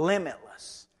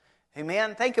limitless.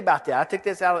 Amen? Think about that. I took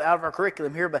this out of our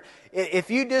curriculum here, but if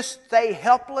you just stay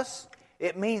helpless,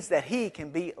 it means that He can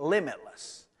be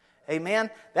limitless. Amen?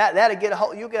 That'll get a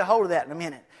hold, you'll get a hold of that in a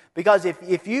minute. Because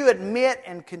if you admit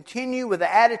and continue with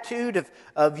the attitude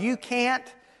of you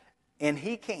can't and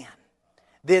He can,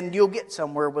 then you'll get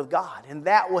somewhere with God. And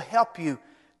that will help you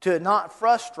to not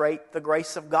frustrate the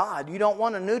grace of God. You don't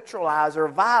want to neutralize or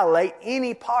violate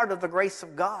any part of the grace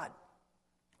of God.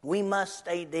 We must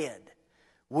stay dead.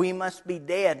 We must be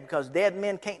dead because dead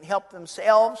men can't help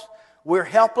themselves. We're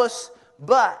helpless,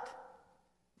 but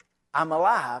I'm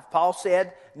alive. Paul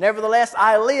said, nevertheless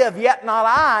I live, yet not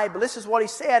I. But this is what he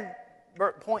said,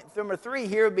 point number 3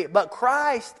 here, but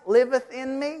Christ liveth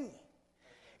in me.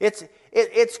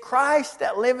 It's Christ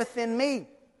that liveth in me.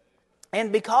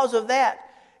 And because of that,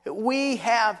 we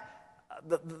have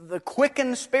the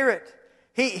quickened Spirit.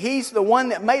 He's the one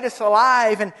that made us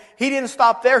alive, and He didn't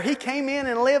stop there. He came in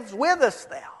and lives with us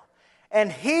now.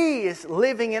 And He is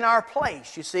living in our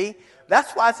place, you see.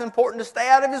 That's why it's important to stay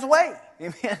out of His way.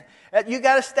 Amen. You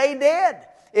got to stay dead.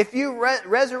 If you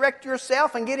resurrect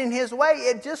yourself and get in His way,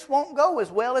 it just won't go as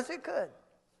well as it could.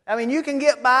 I mean, you can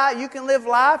get by, you can live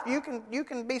life, you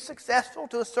can be successful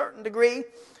to a certain degree,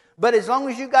 but as long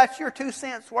as you got your 2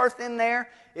 cents worth in there,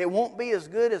 it won't be as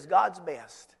good as God's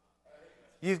best.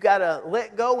 You've got to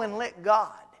let go and let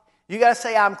God. You got to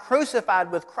say, I'm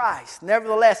crucified with Christ.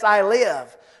 Nevertheless, I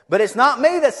live. But it's not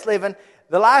me that's living.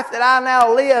 The life that I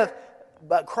now live,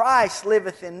 but Christ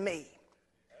liveth in me.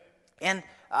 And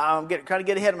I'm trying to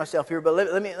get ahead of myself here, but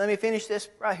let me finish this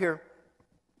right here.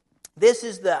 This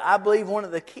is I believe, one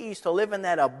of the keys to living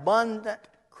that abundant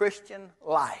Christian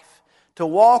life. To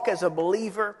walk as a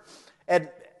believer, and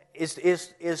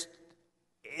it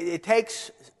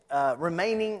takes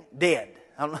remaining dead.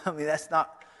 I don't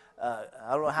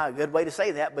know how a good way to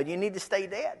say that, but you need to stay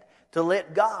dead to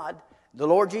let God, the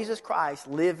Lord Jesus Christ,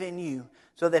 live in you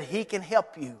so that He can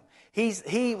help you.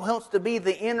 He wants to be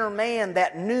the inner man,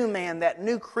 that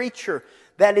new creature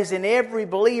that is in every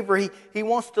believer. He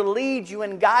wants to lead you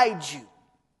and guide you.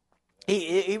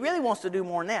 He really wants to do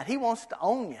more than that. He wants to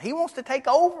own you. He wants to take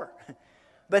over.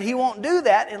 But He won't do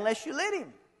that unless you let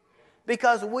Him.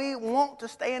 Because we want to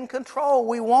stay in control.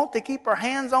 We want to keep our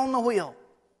hands on the wheel.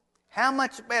 How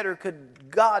much better could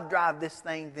God drive this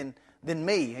thing than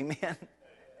me? Amen.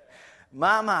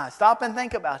 My. Stop and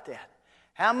think about that.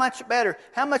 How much better?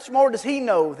 How much more does He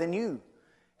know than you?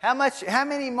 How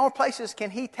many more places can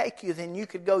He take you than you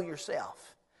could go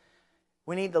yourself?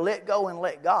 We need to let go and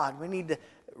let God. We need to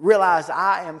realize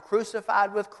I am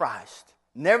crucified with Christ.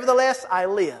 Nevertheless, I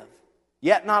live.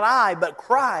 Yet not I, but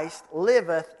Christ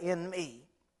liveth in me.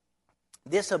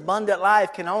 This abundant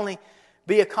life can only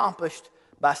be accomplished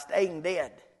by staying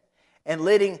dead and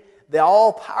letting the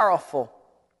all-powerful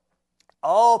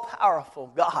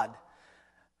God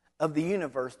of the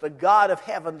universe, the God of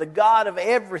heaven, the God of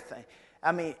everything,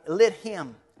 let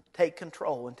Him take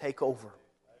control and take over.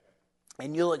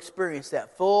 And you'll experience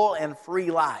that full and free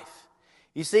life.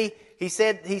 You see, He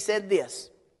said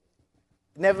this,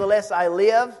 nevertheless I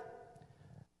live,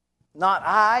 not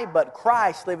I, but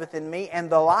Christ liveth in me, and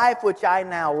the life which I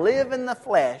now live in the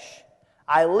flesh,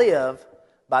 I live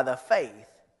by the faith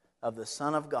of the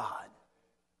Son of God.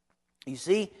 You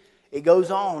see, it goes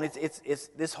on. It's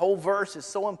this whole verse is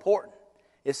so important.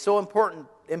 It's so important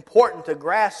to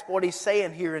grasp what he's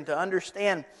saying here and to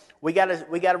understand. We got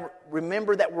to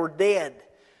remember that we're dead,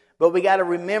 but we got to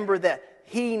remember that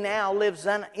He now lives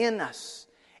in us,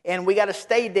 and we got to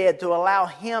stay dead to allow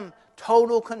Him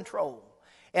total control.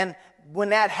 And when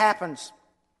that happens,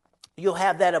 you'll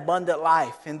have that abundant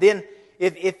life. And then,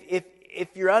 if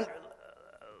you're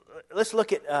let's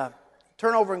look at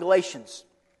turn over in Galatians.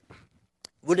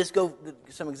 We'll just go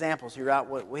some examples here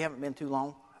out. We haven't been too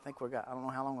long. I don't know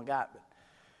how long we got,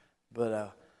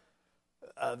 but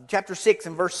chapter 6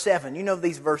 and verse 7. You know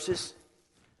these verses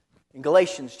in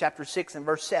Galatians chapter 6 and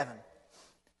verse 7.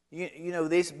 You know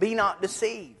this. Be not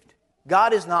deceived.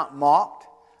 God is not mocked.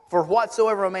 For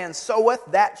whatsoever a man soweth,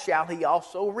 that shall he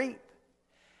also reap.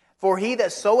 For he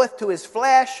that soweth to his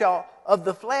flesh shall of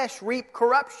the flesh reap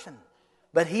corruption.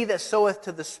 But he that soweth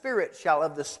to the Spirit shall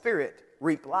of the Spirit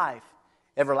reap life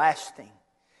everlasting.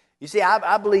 You see,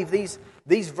 I believe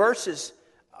these verses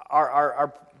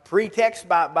are pretext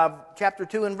by chapter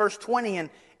 2 and verse 20, and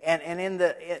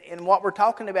in what we're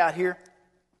talking about here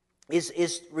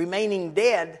is remaining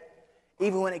dead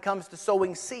even when it comes to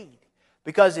sowing seed.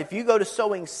 Because if you go to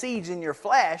sowing seeds in your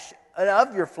flesh,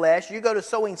 of your flesh, you go to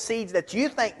sowing seeds that you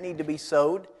think need to be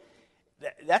sowed,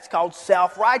 that's called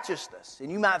self-righteousness.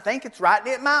 And you might think it's right, and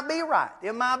it might be right.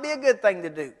 It might be a good thing to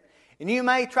do. And you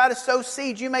may try to sow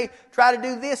seeds. You may try to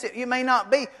do this. You may not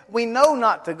be. We know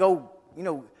not to go,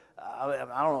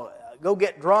 go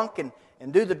get drunk and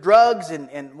do the drugs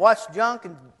and watch junk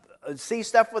and see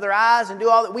stuff with our eyes and do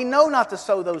all that. We know not to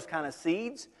sow those kind of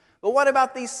seeds. But what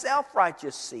about these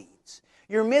self-righteous seeds?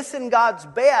 You're missing God's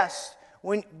best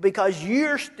because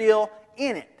you're still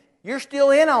in it. You're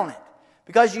still in on it.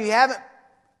 Because you haven't,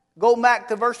 go back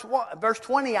to verse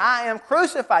 20, I am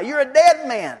crucified. You're a dead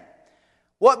man.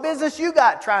 What business you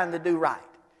got trying to do right?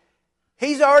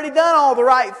 He's already done all the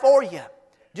right for you.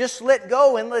 Just let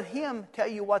go and let Him tell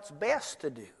you what's best to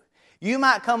do. You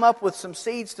might come up with some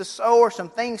seeds to sow or some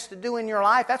things to do in your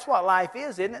life. That's what life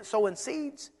is, isn't it? Sowing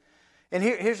seeds. And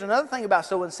here's another thing about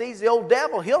sowing seeds. The old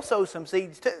devil, he'll sow some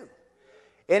seeds too.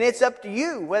 And it's up to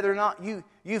you whether or not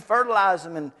you fertilize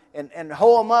them and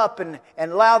hoe them up and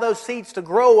allow those seeds to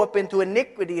grow up into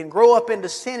iniquity and grow up into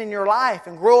sin in your life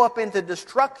and grow up into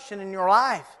destruction in your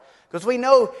life. Because we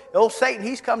know old Satan,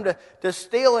 he's come to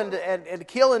steal and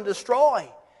kill and destroy.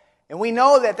 And we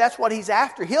know that that's what he's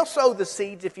after. He'll sow the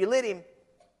seeds if you let him.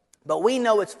 But we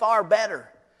know it's far better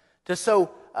to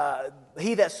sow,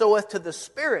 he that soweth to the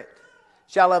Spirit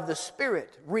shall of the Spirit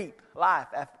reap life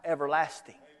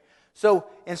everlasting. So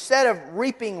instead of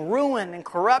reaping ruin and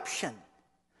corruption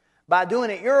by doing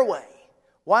it your way,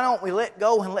 why don't we let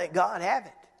go and let God have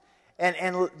it?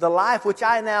 And the life which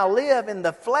I now live in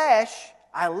the flesh,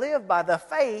 I live by the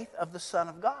faith of the Son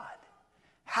of God.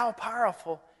 How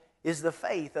powerful is the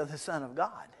faith of the Son of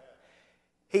God?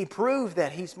 He proved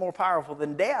that He's more powerful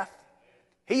than death.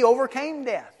 He overcame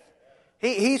death.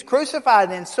 He's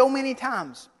crucified, and so many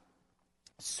times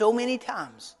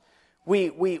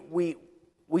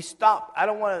we stop. I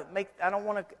don't want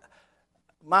to.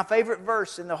 My favorite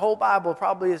verse in the whole Bible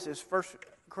probably is 1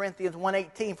 Corinthians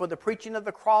 1:18. For the preaching of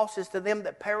the cross is to them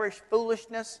that perish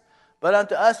foolishness, but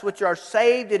unto us which are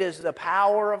saved it is the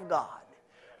power of God.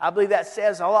 I believe that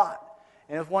says a lot,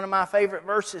 and it's one of my favorite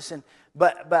verses.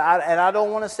 But I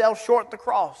don't want to sell short the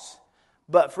cross.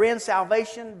 But friends,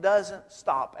 salvation doesn't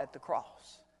stop at the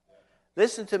cross.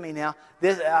 Listen to me now.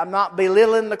 I'm not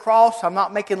belittling the cross. I'm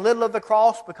not making little of the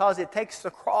cross because it takes the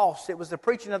cross. It was the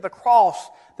preaching of the cross.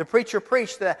 The preacher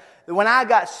preached that when I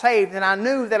got saved and I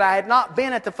knew that I had not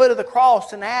been at the foot of the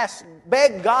cross and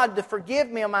begged God to forgive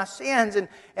me of my sins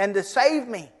and to save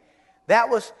me. That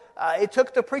was, it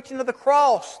took the preaching of the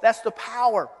cross. That's the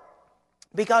power.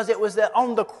 Because it was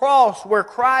on the cross where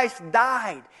Christ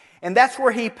died. And that's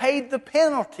where He paid the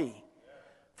penalty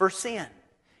for sin.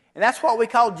 And that's what we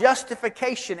call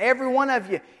justification. Every one of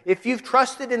you, if you've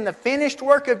trusted in the finished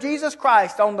work of Jesus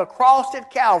Christ on the cross at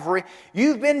Calvary,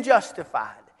 you've been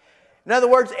justified. In other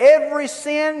words, every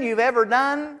sin you've ever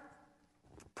done,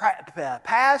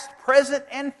 past, present,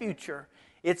 and future,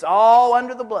 it's all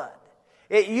under the blood.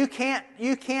 You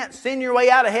can't sin your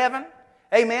way out of heaven.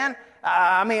 Amen.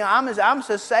 I'm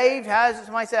so saved. How does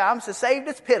somebody say? I'm so saved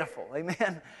it's pitiful.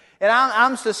 Amen. And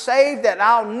I'm so saved that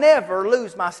I'll never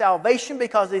lose my salvation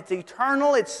because it's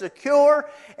eternal, it's secure,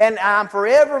 and I'm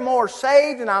forevermore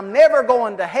saved, and I'm never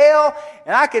going to hell.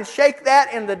 And I can shake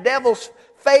that in the devil's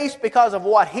face because of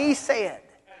what he said.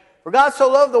 For God so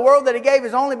loved the world that He gave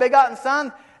His only begotten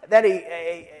Son, that He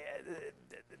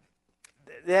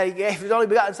gave His only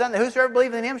begotten Son, that whosoever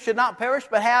believes in Him should not perish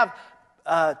but have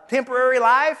temporary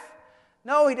life.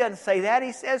 No, He doesn't say that.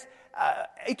 He says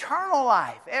eternal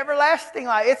life, everlasting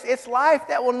life. It's life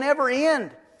that will never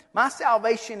end. My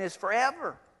salvation is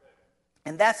forever.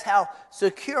 And that's how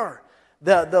secure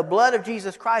the blood of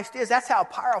Jesus Christ is. That's how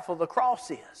powerful the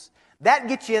cross is. That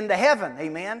gets you into heaven,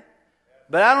 amen.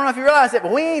 But I don't know if you realize it,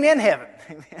 but we ain't in heaven,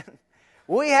 amen.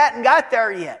 We hadn't got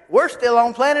there yet. We're still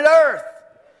on planet Earth.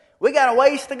 We got a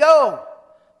ways to go.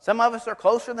 Some of us are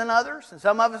closer than others, and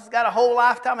some of us got a whole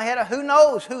lifetime ahead of who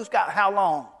knows who's got how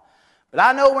long. But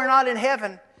I know we're not in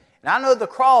heaven, and I know the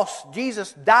cross,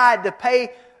 Jesus died to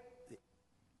pay.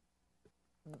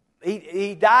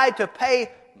 He died to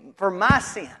pay for my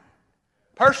sin.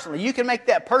 Personally, you can make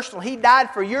that personal. He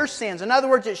died for your sins. In other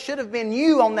words, it should have been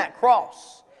you on that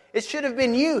cross. It should have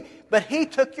been you, but He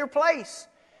took your place.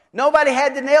 Nobody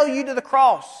had to nail you to the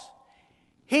cross.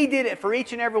 He did it for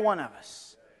each and every one of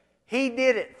us. He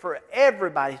did it for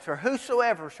everybody, for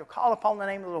whosoever shall call upon the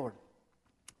name of the Lord.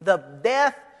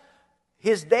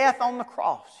 His death on the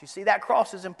cross. You see, that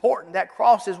cross is important. That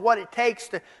cross is what it takes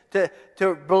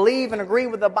to believe and agree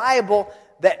with the Bible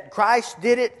that Christ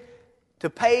did it to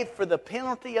pay for the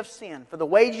penalty of sin. For the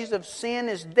wages of sin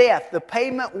is death. The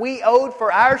payment we owed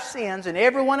for our sins, and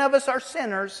every one of us are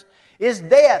sinners, is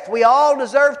death. We all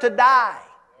deserve to die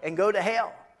and go to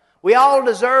hell. We all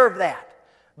deserve that.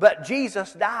 But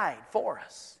Jesus died for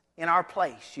us in our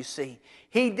place, you see.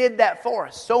 He did that for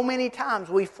us. So many times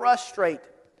we frustrate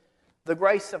the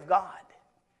grace of God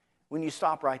when you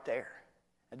stop right there.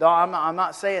 I'm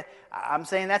not saying, I'm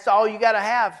saying that's all you got to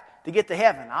have to get to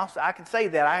heaven. I can say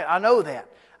that. I know that.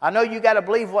 I know you got to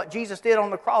believe what Jesus did on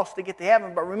the cross to get to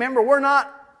heaven. But remember, we're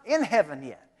not in heaven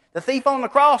yet. The thief on the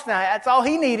cross now, that's all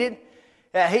he needed.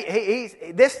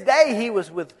 This day he was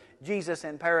with Jesus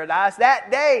in paradise. That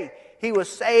day he was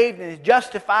saved and is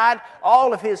justified.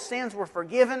 All of his sins were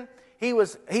forgiven. He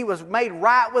was made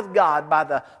right with God by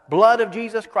the blood of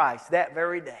Jesus Christ that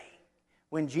very day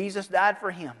when Jesus died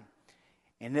for him.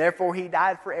 And therefore he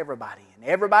died for everybody. And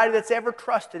everybody that's ever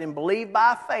trusted and believed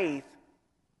by faith,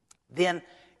 then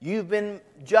you've been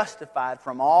justified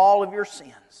from all of your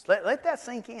sins. Let that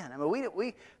sink in. I mean,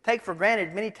 we take for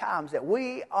granted many times that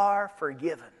we are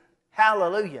forgiven.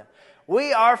 Hallelujah.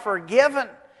 We are forgiven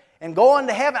and going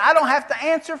to heaven. I don't have to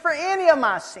answer for any of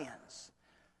my sins.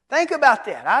 Think about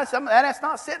that. That's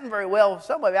not sitting very well with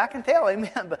some of you, I can tell,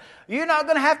 amen. But you're not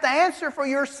going to have to answer for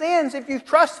your sins if you've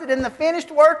trusted in the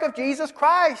finished work of Jesus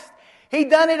Christ. He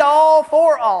done it all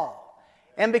for all.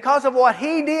 And because of what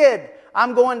He did,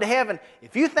 I'm going to heaven.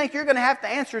 If you think you're going to have to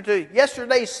answer to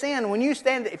yesterday's sin, when you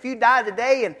stand, if you die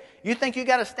today and you think you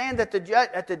got to stand at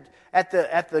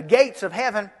the gates of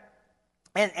heaven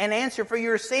and answer for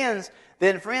your sins,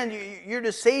 then friend, you're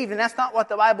deceived, and that's not what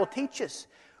the Bible teaches.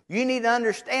 You need to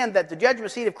understand that the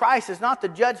judgment seat of Christ is not the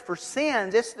judge for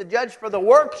sins. It's the judge for the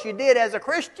works you did as a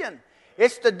Christian.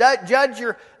 It's the judge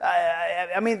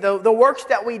the works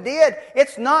that we did.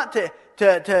 It's not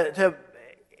to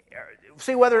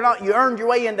see whether or not you earned your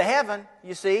way into heaven,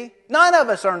 you see. None of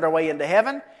us earned our way into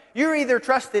heaven. You're either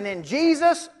trusting in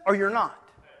Jesus or you're not.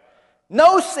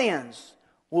 No sins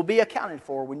will be accounted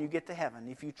for when you get to heaven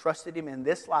if you trusted Him in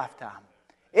this lifetime.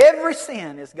 Every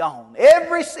sin is gone.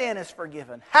 Every sin is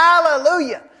forgiven.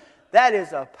 Hallelujah! That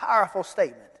is a powerful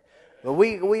statement. But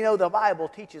we know the Bible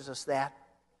teaches us that.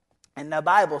 And the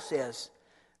Bible says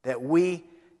that we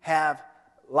have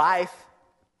life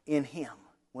in Him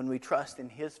when we trust in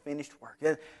His finished work.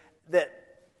 I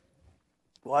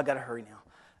got to hurry now.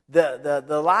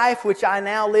 The life which I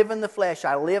now live in the flesh,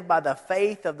 I live by the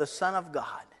faith of the Son of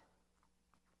God.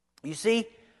 You see,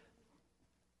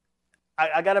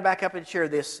 I got to back up and share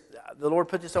this. The Lord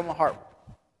put this on my heart.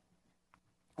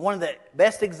 One of the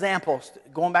best examples,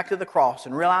 going back to the cross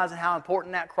and realizing how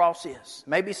important that cross is.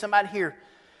 Maybe somebody here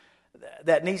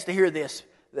that needs to hear this.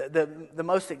 The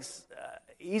most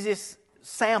easiest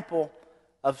sample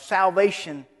of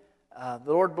salvation, the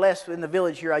Lord blessed in the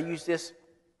village here. I use this,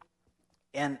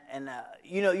 and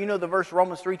you know the verse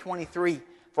Romans 3:23.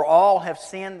 For all have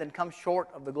sinned and come short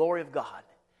of the glory of God.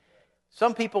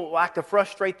 Some people like to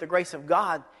frustrate the grace of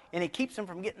God, and it keeps them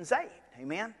from getting saved.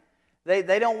 Amen.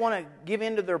 They don't want to give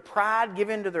in to their pride, give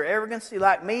in to their arrogancy.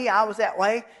 Like me, I was that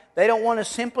way. They don't want to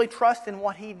simply trust in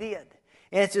what He did.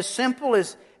 And it's as simple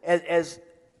as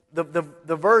the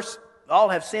verse, all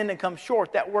have sinned and come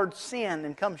short. That word sin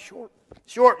and come short.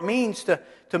 Short means to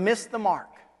miss the mark.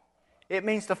 It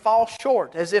means to fall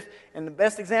short. As if, and the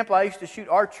best example, I used to shoot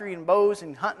archery and bows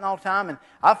and hunting all the time, and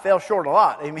I fell short a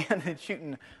lot, amen, in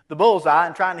shooting the bullseye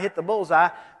and trying to hit the bullseye.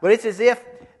 But it's as if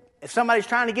somebody's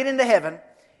trying to get into heaven,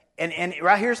 and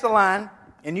right here's the line,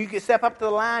 and you can step up to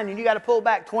the line, and you got to pull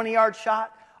back 20-yard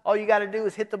shot. All you got to do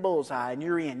is hit the bullseye, and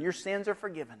you're in. Your sins are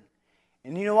forgiven.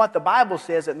 And you know what? The Bible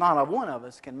says that not a one of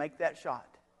us can make that shot.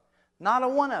 Not a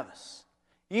one of us.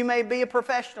 You may be a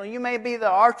professional. You may be the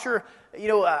archer. I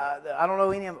don't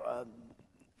know any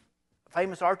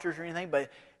famous archers or anything,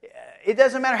 but it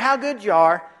doesn't matter how good you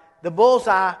are. The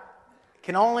bullseye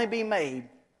can only be made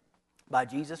by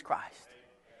Jesus Christ.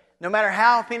 No matter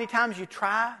how many times you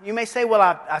try, you may say, well,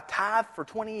 I've tithed for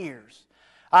 20 years.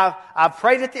 I've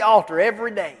prayed at the altar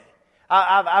every day.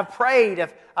 I've prayed.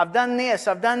 I've done this.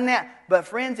 I've done that. But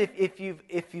friends, if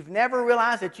you've never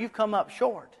realized that you've come up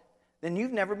short, then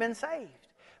you've never been saved.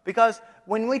 Because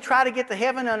when we try to get to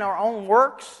heaven on our own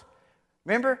works,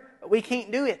 remember, we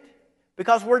can't do it.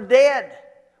 Because we're dead.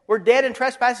 We're dead in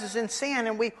trespasses and sin.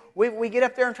 And we get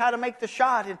up there and try to make the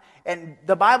shot. And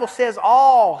the Bible says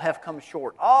all have come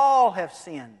short. All have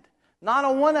sinned. Not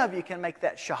a one of you can make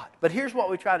that shot. But here's what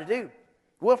we try to do.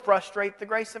 We'll frustrate the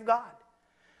grace of God.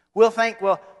 We'll think,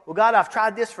 well, God, I've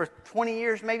tried this for 20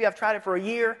 years. Maybe I've tried it for a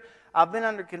year. I've been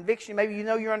under conviction. Maybe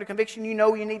you're under conviction. You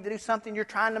know you need to do something. You're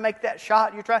trying to make that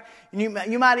shot. You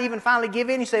might even finally give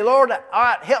in. You say, Lord, all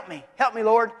right, help me. Help me,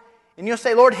 Lord. And you'll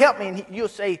say, Lord, help me. And you'll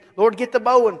say, Lord, get the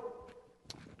bow and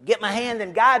get my hand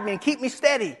and guide me and keep me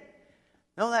steady.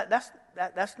 No,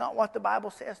 that's not what the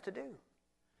Bible says to do.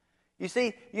 You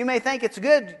see, you may think it's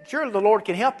good. Sure, the Lord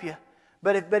can help you.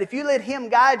 But if you let Him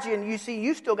guide you and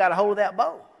you still got a hold of that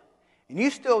bow. And you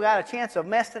still got a chance of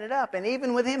messing it up. And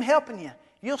even with Him helping you,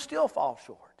 you'll still fall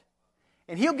short.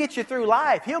 And He'll get you through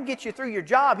life. He'll get you through your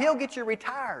job. He'll get you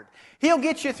retired. He'll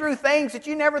get you through things that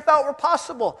you never thought were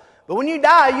possible. But when you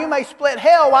die, you may split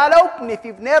hell wide open if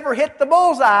you've never hit the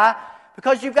bullseye,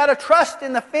 because you've got to trust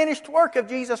in the finished work of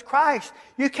Jesus Christ.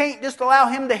 You can't just allow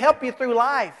Him to help you through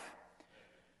life.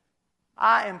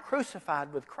 I am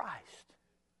crucified with Christ.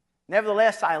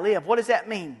 Nevertheless, I live. What does that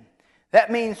mean? That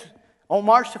means on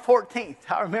March the 14th,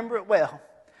 I remember it well,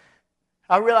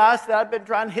 I realized that I'd been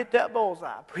trying to hit that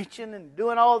bullseye, preaching and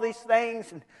doing all these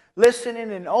things and listening,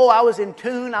 and I was in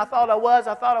tune. I thought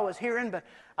I was hearing, but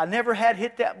I never had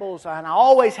hit that bullseye, and I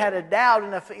always had a doubt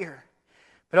and a fear.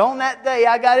 But on that day,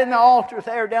 I got in the altar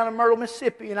there down in Myrtle,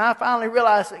 Mississippi, and I finally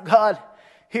realized that, God,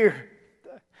 here,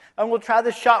 I'm going to try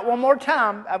this shot one more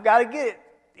time. I've got to get it.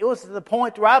 It was to the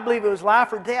point where I believe it was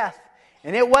life or death.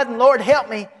 And it wasn't, Lord, help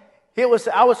me. I was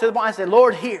to the point, I said,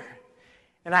 Lord, here.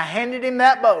 And I handed Him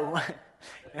that bow.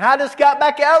 And I just got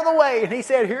back out of the way. And He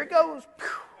said, here it goes.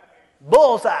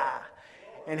 Bullseye.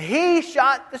 And He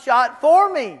shot the shot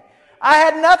for me. I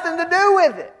had nothing to do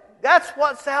with it. That's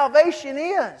what salvation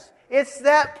is. It's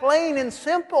that plain and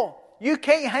simple. You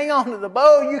can't hang on to the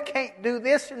bow. You can't do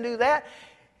this and do that.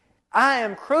 I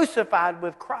am crucified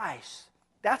with Christ.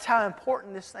 That's how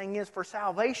important this thing is for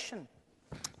salvation.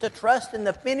 To trust in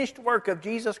the finished work of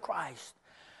Jesus Christ.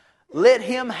 Let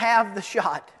Him have the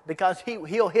shot, because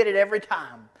He'll hit it every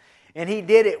time. And He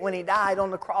did it when He died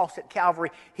on the cross at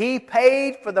Calvary. He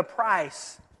paid for the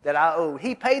price that I owed.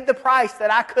 He paid the price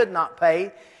that I could not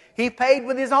pay. He paid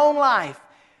with His own life.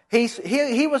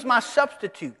 He was my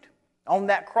substitute on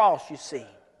that cross, you see.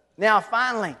 Now,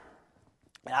 finally,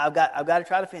 I've got to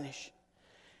try to finish.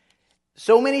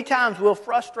 So many times we'll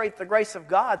frustrate the grace of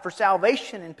God for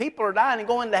salvation, and people are dying and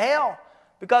going to hell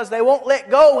because they won't let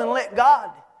go and let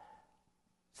God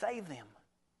save them.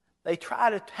 They try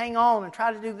to hang on and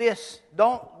try to do this.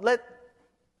 Don't let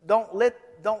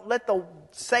the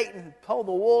Satan pull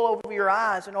the wool over your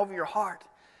eyes and over your heart.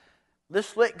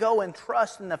 Just let go and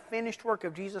trust in the finished work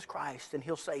of Jesus Christ, and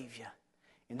He'll save you.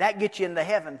 And that gets you into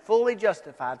heaven, fully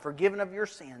justified, forgiven of your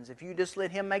sins, if you just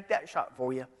let Him make that shot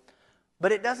for you.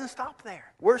 But it doesn't stop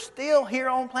there. We're still here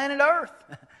on planet Earth.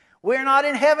 We're not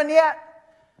in heaven yet.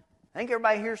 I think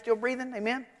everybody here is still breathing.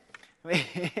 Amen?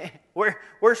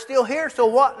 We're still here, so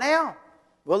what now?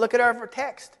 We'll look at our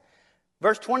text.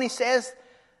 Verse 20 says,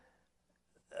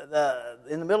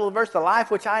 in the middle of the verse, the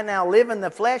life which I now live in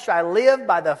the flesh, I live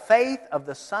by the faith of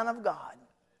the Son of God,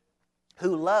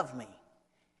 who loved me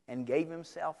and gave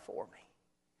Himself for me.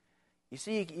 You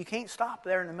see, you can't stop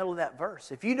there in the middle of that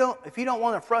verse. If you don't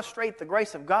want to frustrate the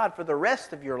grace of God for the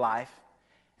rest of your life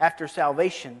after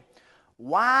salvation,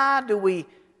 why do we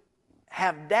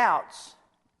have doubts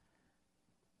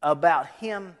about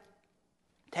Him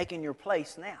taking your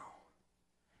place now?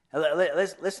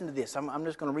 Let's listen to this. I'm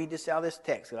just going to read this out of this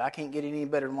text, because I can't get it any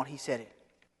better than what he said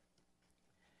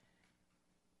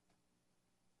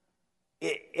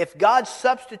it. If God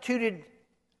substituted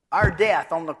our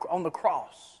death on the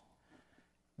cross,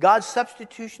 God's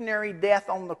substitutionary death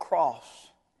on the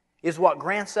cross is what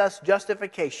grants us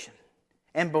justification,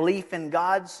 and belief in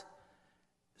God's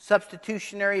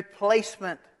substitutionary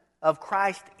placement of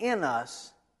Christ in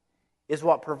us is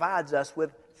what provides us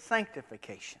with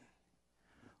sanctification.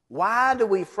 Why do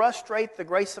we frustrate the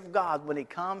grace of God when it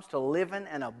comes to living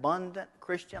an abundant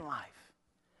Christian life?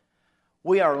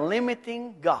 We are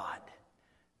limiting God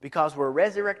because we're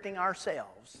resurrecting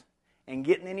ourselves and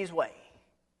getting in His way.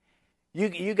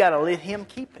 You got to let Him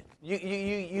keep it.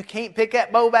 You can't pick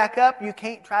that bow back up. You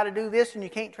can't try to do this and you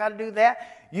can't try to do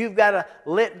that. You've got to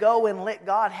let go and let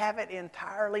God have it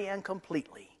entirely and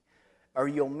completely, or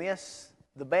you'll miss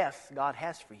the best God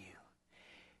has for you.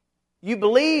 You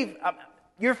believe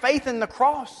your faith in the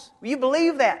cross. You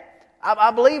believe that.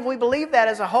 I believe we believe that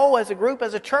as a whole, as a group,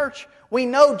 as a church. We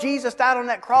know Jesus died on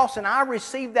that cross, and I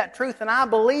received that truth, and I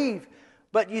believe.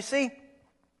 But you see,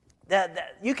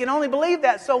 that you can only believe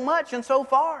that so much and so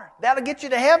far. That'll get you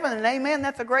to heaven, and amen,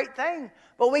 that's a great thing.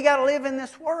 But we got to live in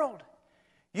this world.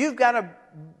 You've got to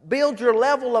build your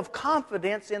level of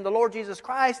confidence in the Lord Jesus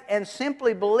Christ and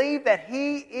simply believe that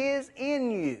He is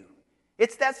in you.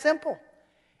 It's that simple.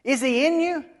 Is He in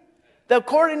you?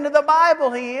 According to the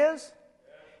Bible, He is.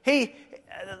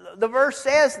 The verse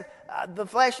says, the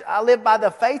flesh, I live by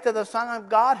the faith of the Son of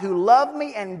God, who loved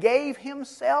me and gave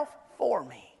Himself for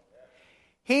me.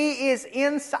 He is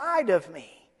inside of me.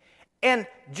 And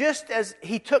just as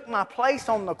He took my place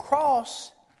on the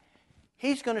cross,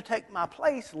 He's going to take my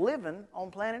place living on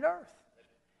planet Earth.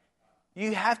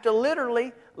 You have to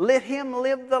literally let Him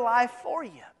live the life for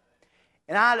you.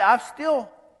 And I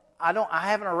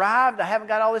haven't arrived. I haven't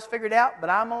got all this figured out, but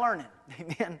I'm learning.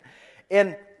 Amen.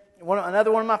 And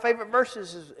Another one of my favorite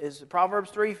verses is Proverbs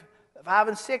 3, 5,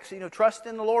 and 6. Trust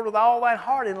in the Lord with all thine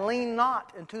heart and lean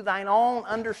not into thine own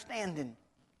understanding.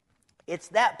 It's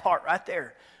that part right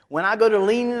there. When I go to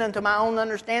leaning into my own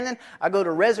understanding, I go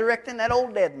to resurrecting that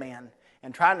old dead man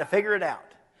and trying to figure it out.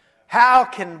 How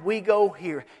can we go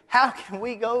here? How can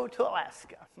we go to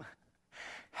Alaska?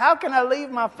 How can I leave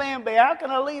my family? How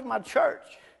can I leave my church?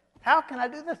 How can I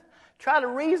do this? Try to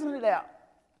reason it out.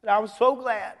 And I'm so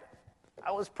glad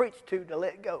I was preached to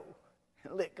let go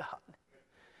and let God.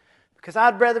 Because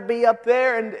I'd rather be up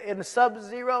there in the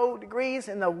sub-zero degrees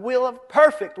in the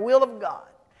perfect will of God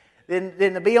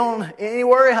than to be on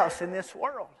anywhere else in this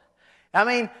world. I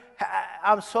mean,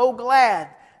 I'm so glad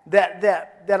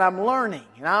that I'm learning.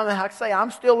 And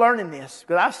I'm still learning this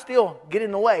because I still get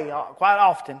in the way quite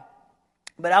often.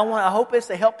 But I hope it's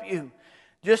to help you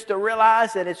just to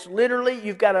realize that it's literally,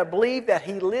 you've got to believe that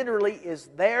He literally is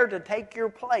there to take your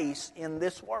place in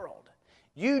this world.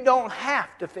 You don't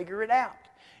have to figure it out.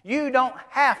 You don't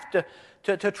have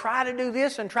to try to do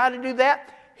this and try to do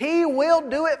that. He will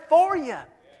do it for you.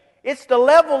 It's the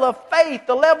level of faith,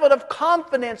 the level of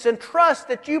confidence and trust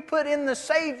that you put in the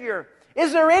Savior.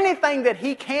 Is there anything that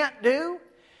He can't do?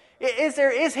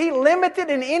 Is He limited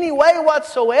in any way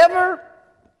whatsoever?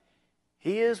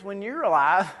 He is when you're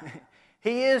alive.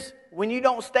 He is when you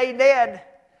don't stay dead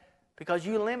because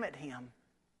you limit Him.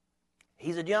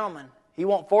 He's a gentleman. He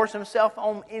won't force Himself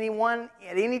on anyone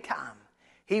at any time.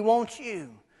 He wants you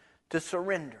to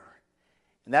surrender.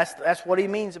 And that's what He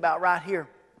means about right here.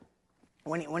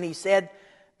 When He said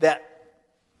that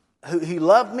He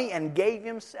loved me and gave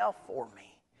Himself for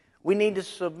me. We need to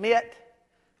submit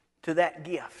to that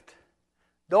gift.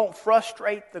 Don't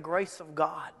frustrate the grace of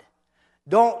God.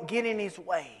 Don't get in His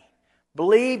way.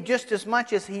 Believe just as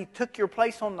much as He took your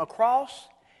place on the cross,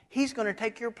 He's going to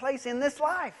take your place in this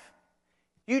life.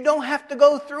 You don't have to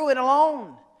go through it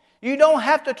alone. You don't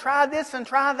have to try this and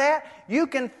try that. You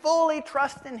can fully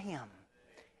trust in Him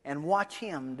and watch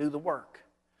Him do the work.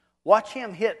 Watch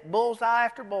Him hit bullseye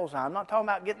after bullseye. I'm not talking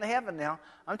about getting to heaven now.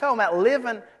 I'm talking about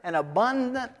living an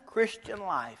abundant Christian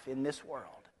life in this world.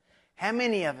 How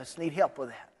many of us need help with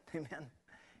that? Amen.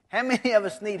 How many of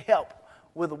us need help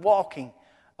with walking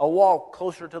a walk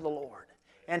closer to the Lord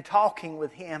and talking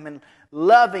with Him and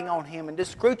loving on Him and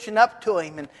just scrooching up to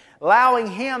Him and allowing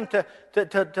Him to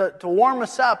warm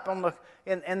us up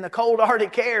in the cold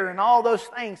Arctic air and all those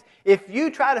things? If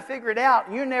you try to figure it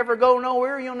out, you never go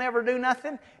nowhere, you'll never do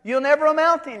nothing, you'll never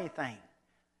amount to anything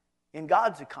in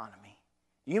God's economy.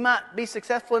 You might be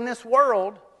successful in this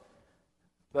world,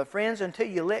 but friends, until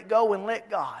you let go and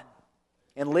let God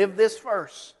and live this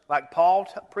verse, like Paul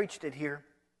preached it here,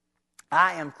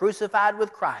 I am crucified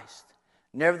with Christ,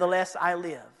 nevertheless I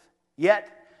live. Yet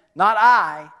not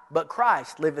I, but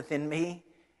Christ liveth in me.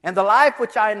 And the life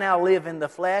which I now live in the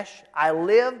flesh, I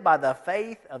live by the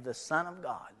faith of the Son of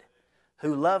God,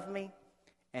 who loved me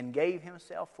and gave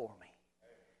Himself for me.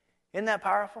 Isn't that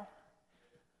powerful?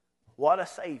 What a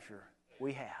Savior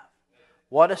we have.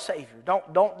 What a Savior.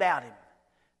 Don't doubt Him.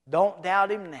 Don't doubt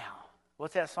Him now.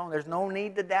 What's that song? There's no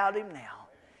need to doubt Him now.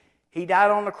 He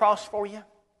died on the cross for you.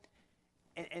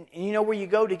 And you know where you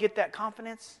go to get that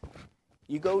confidence?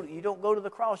 You don't go to the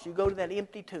cross, you go to that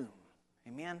empty tomb.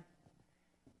 Amen?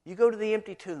 You go to the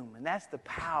empty tomb, and that's the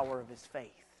power of His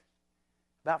faith.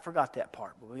 About forgot that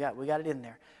part, but we got it in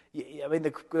there. I mean,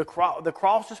 the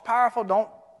cross is powerful. Don't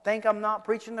think I'm not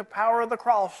preaching the power of the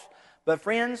cross. But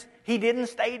friends, He didn't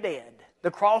stay dead. The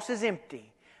cross is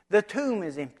empty. The tomb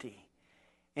is empty.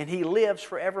 And He lives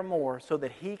forevermore so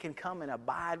that He can come and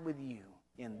abide with you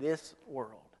in this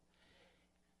world.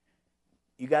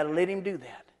 You got to let Him do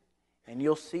that. And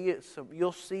you'll see it. So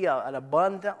you'll see an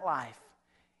abundant life.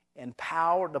 And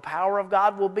the power of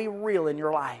God will be real in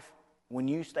your life when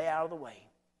you stay out of the way.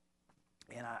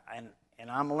 And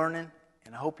I'm learning,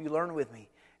 and I hope you learn with me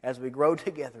as we grow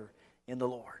together in the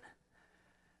Lord.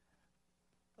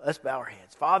 Let's bow our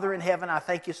heads. Father in heaven, I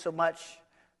thank You so much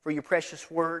for Your precious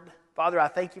word. Father, I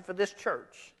thank You for this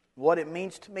church, what it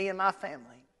means to me and my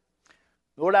family.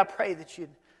 Lord, I pray that You'd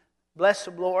bless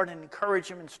them, Lord, and encourage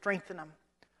them and strengthen them.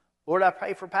 Lord, I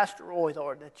pray for Pastor Roy,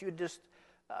 Lord, that You'd just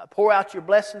pour out Your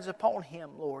blessings upon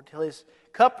him, Lord, till his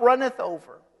cup runneth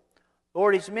over.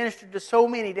 Lord, he's ministered to so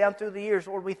many down through the years.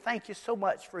 Lord, we thank You so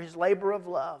much for his labor of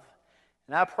love.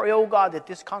 And I pray, oh God, that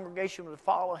this congregation would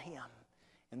follow him.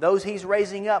 And those he's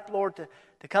raising up, Lord,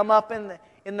 to come up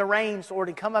in the reigns, Lord,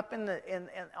 and come up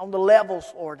on the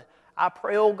levels, Lord. I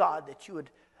pray, oh God, that You would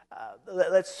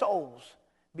let souls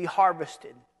be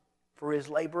harvested for his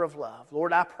labor of love.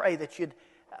 Lord, I pray that You'd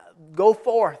go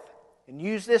forth and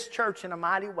use this church in a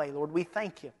mighty way. Lord, we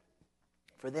thank You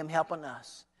for them helping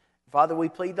us. Father, we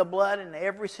plead the blood in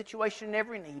every situation and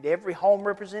every need, every home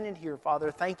represented here.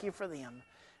 Father, thank you for them.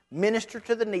 Minister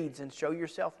to the needs and show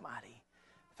yourself mighty.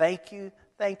 Thank you,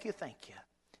 thank you, thank you.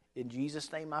 In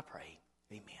Jesus' name I pray.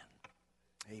 Amen.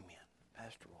 Amen.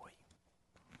 Pastor Roy.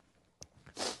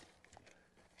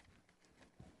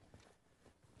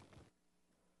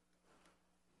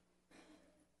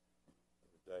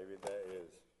 David, that is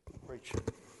preaching.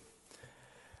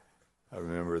 I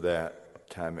remember that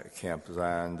time at Camp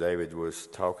Zion, David was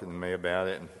talking to me about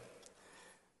it, and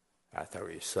I thought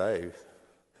he was saved.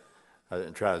 I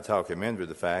didn't try to talk him into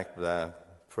the fact, but I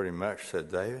pretty much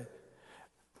said, David,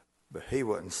 but he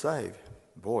wasn't saved.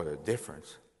 Boy, the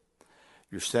difference.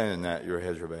 You're standing there, your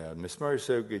heads are bowed. Miss Murray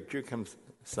said, could you come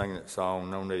sing that song?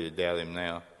 No need to doubt him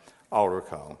now. Altar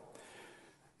call.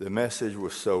 The message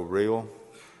was so real.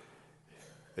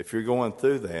 If you're going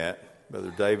through that,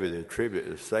 Brother David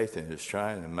attributed Satan is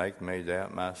trying to make me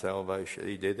doubt my salvation.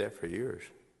 He did that for years.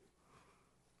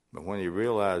 But when he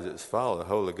realized it's false, the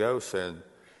Holy Ghost said,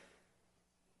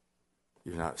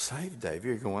 you're not saved, David.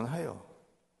 You're going to hell.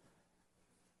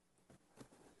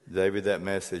 David, that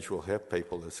message will help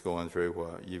people that's going through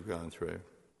what you've gone through.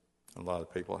 A lot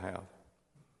of people have.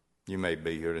 You may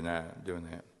be here tonight doing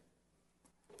that.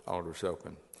 Altar's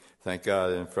open. Thank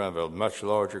God in front of a much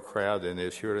larger crowd than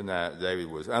is here tonight,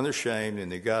 David was unashamed,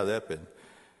 and he got up and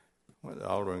went to the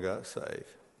altar and got saved.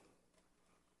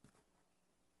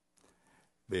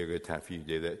 Be a good time for you to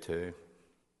do that too.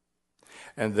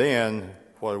 And then,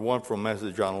 what a wonderful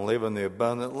message on living the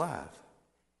abundant life.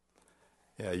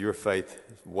 Yeah, your faith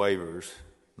wavers,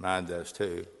 mine does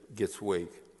too, gets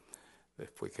weak.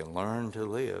 If we can learn to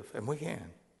live, and we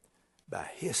can, by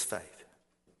his faith,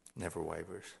 never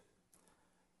wavers.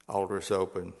 Altar's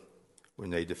open. We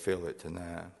need to fill it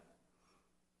tonight.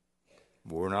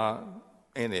 We're not,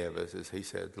 any of us, as he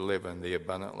said, living the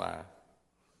abundant life.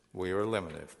 We are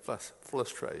limited,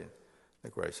 frustrated. The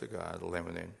grace of God,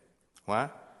 limited. Why?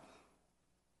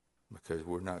 Because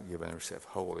we're not giving ourselves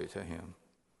wholly to him.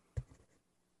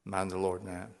 Mind the Lord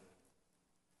now.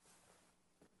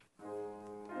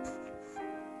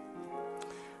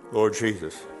 Lord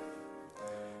Jesus,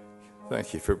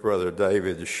 thank you for Brother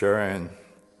David sharing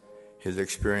his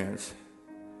experience.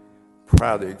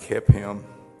 Pride had kept him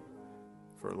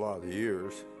for a lot of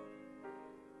years.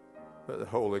 But the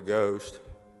Holy Ghost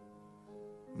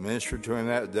ministered to him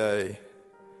that day,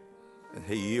 and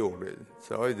he yielded.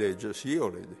 So he did, just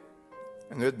yielded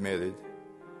and admitted,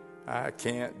 I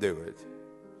can't do it,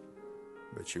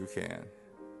 but you can.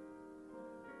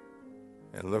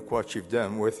 And look what you've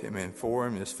done with him and for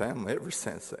him, his family, ever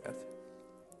since that.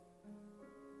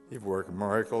 You've worked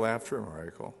miracle after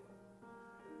miracle.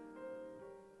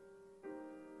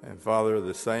 And Father,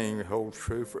 the saying holds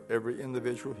true for every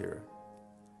individual here.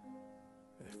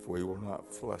 If we will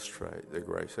not frustrate the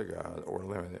grace of God or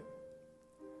limit it.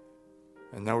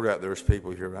 And no doubt there's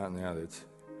people here right now that's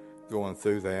going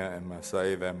through that, am I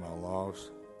saved, am I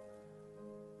lost?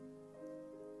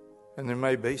 And they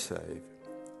may be saved.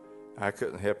 I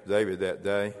couldn't help David that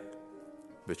day,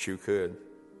 but you could.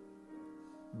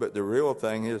 But the real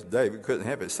thing is David couldn't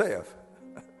help himself.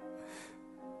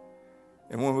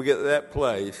 And when we get to that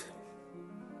place,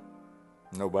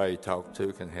 nobody you talk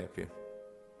to can help you.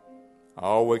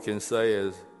 All we can say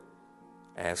is,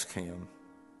 ask him.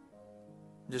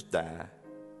 Just die.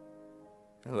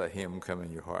 And let him come in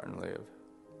your heart and live.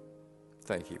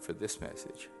 Thank you for this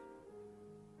message.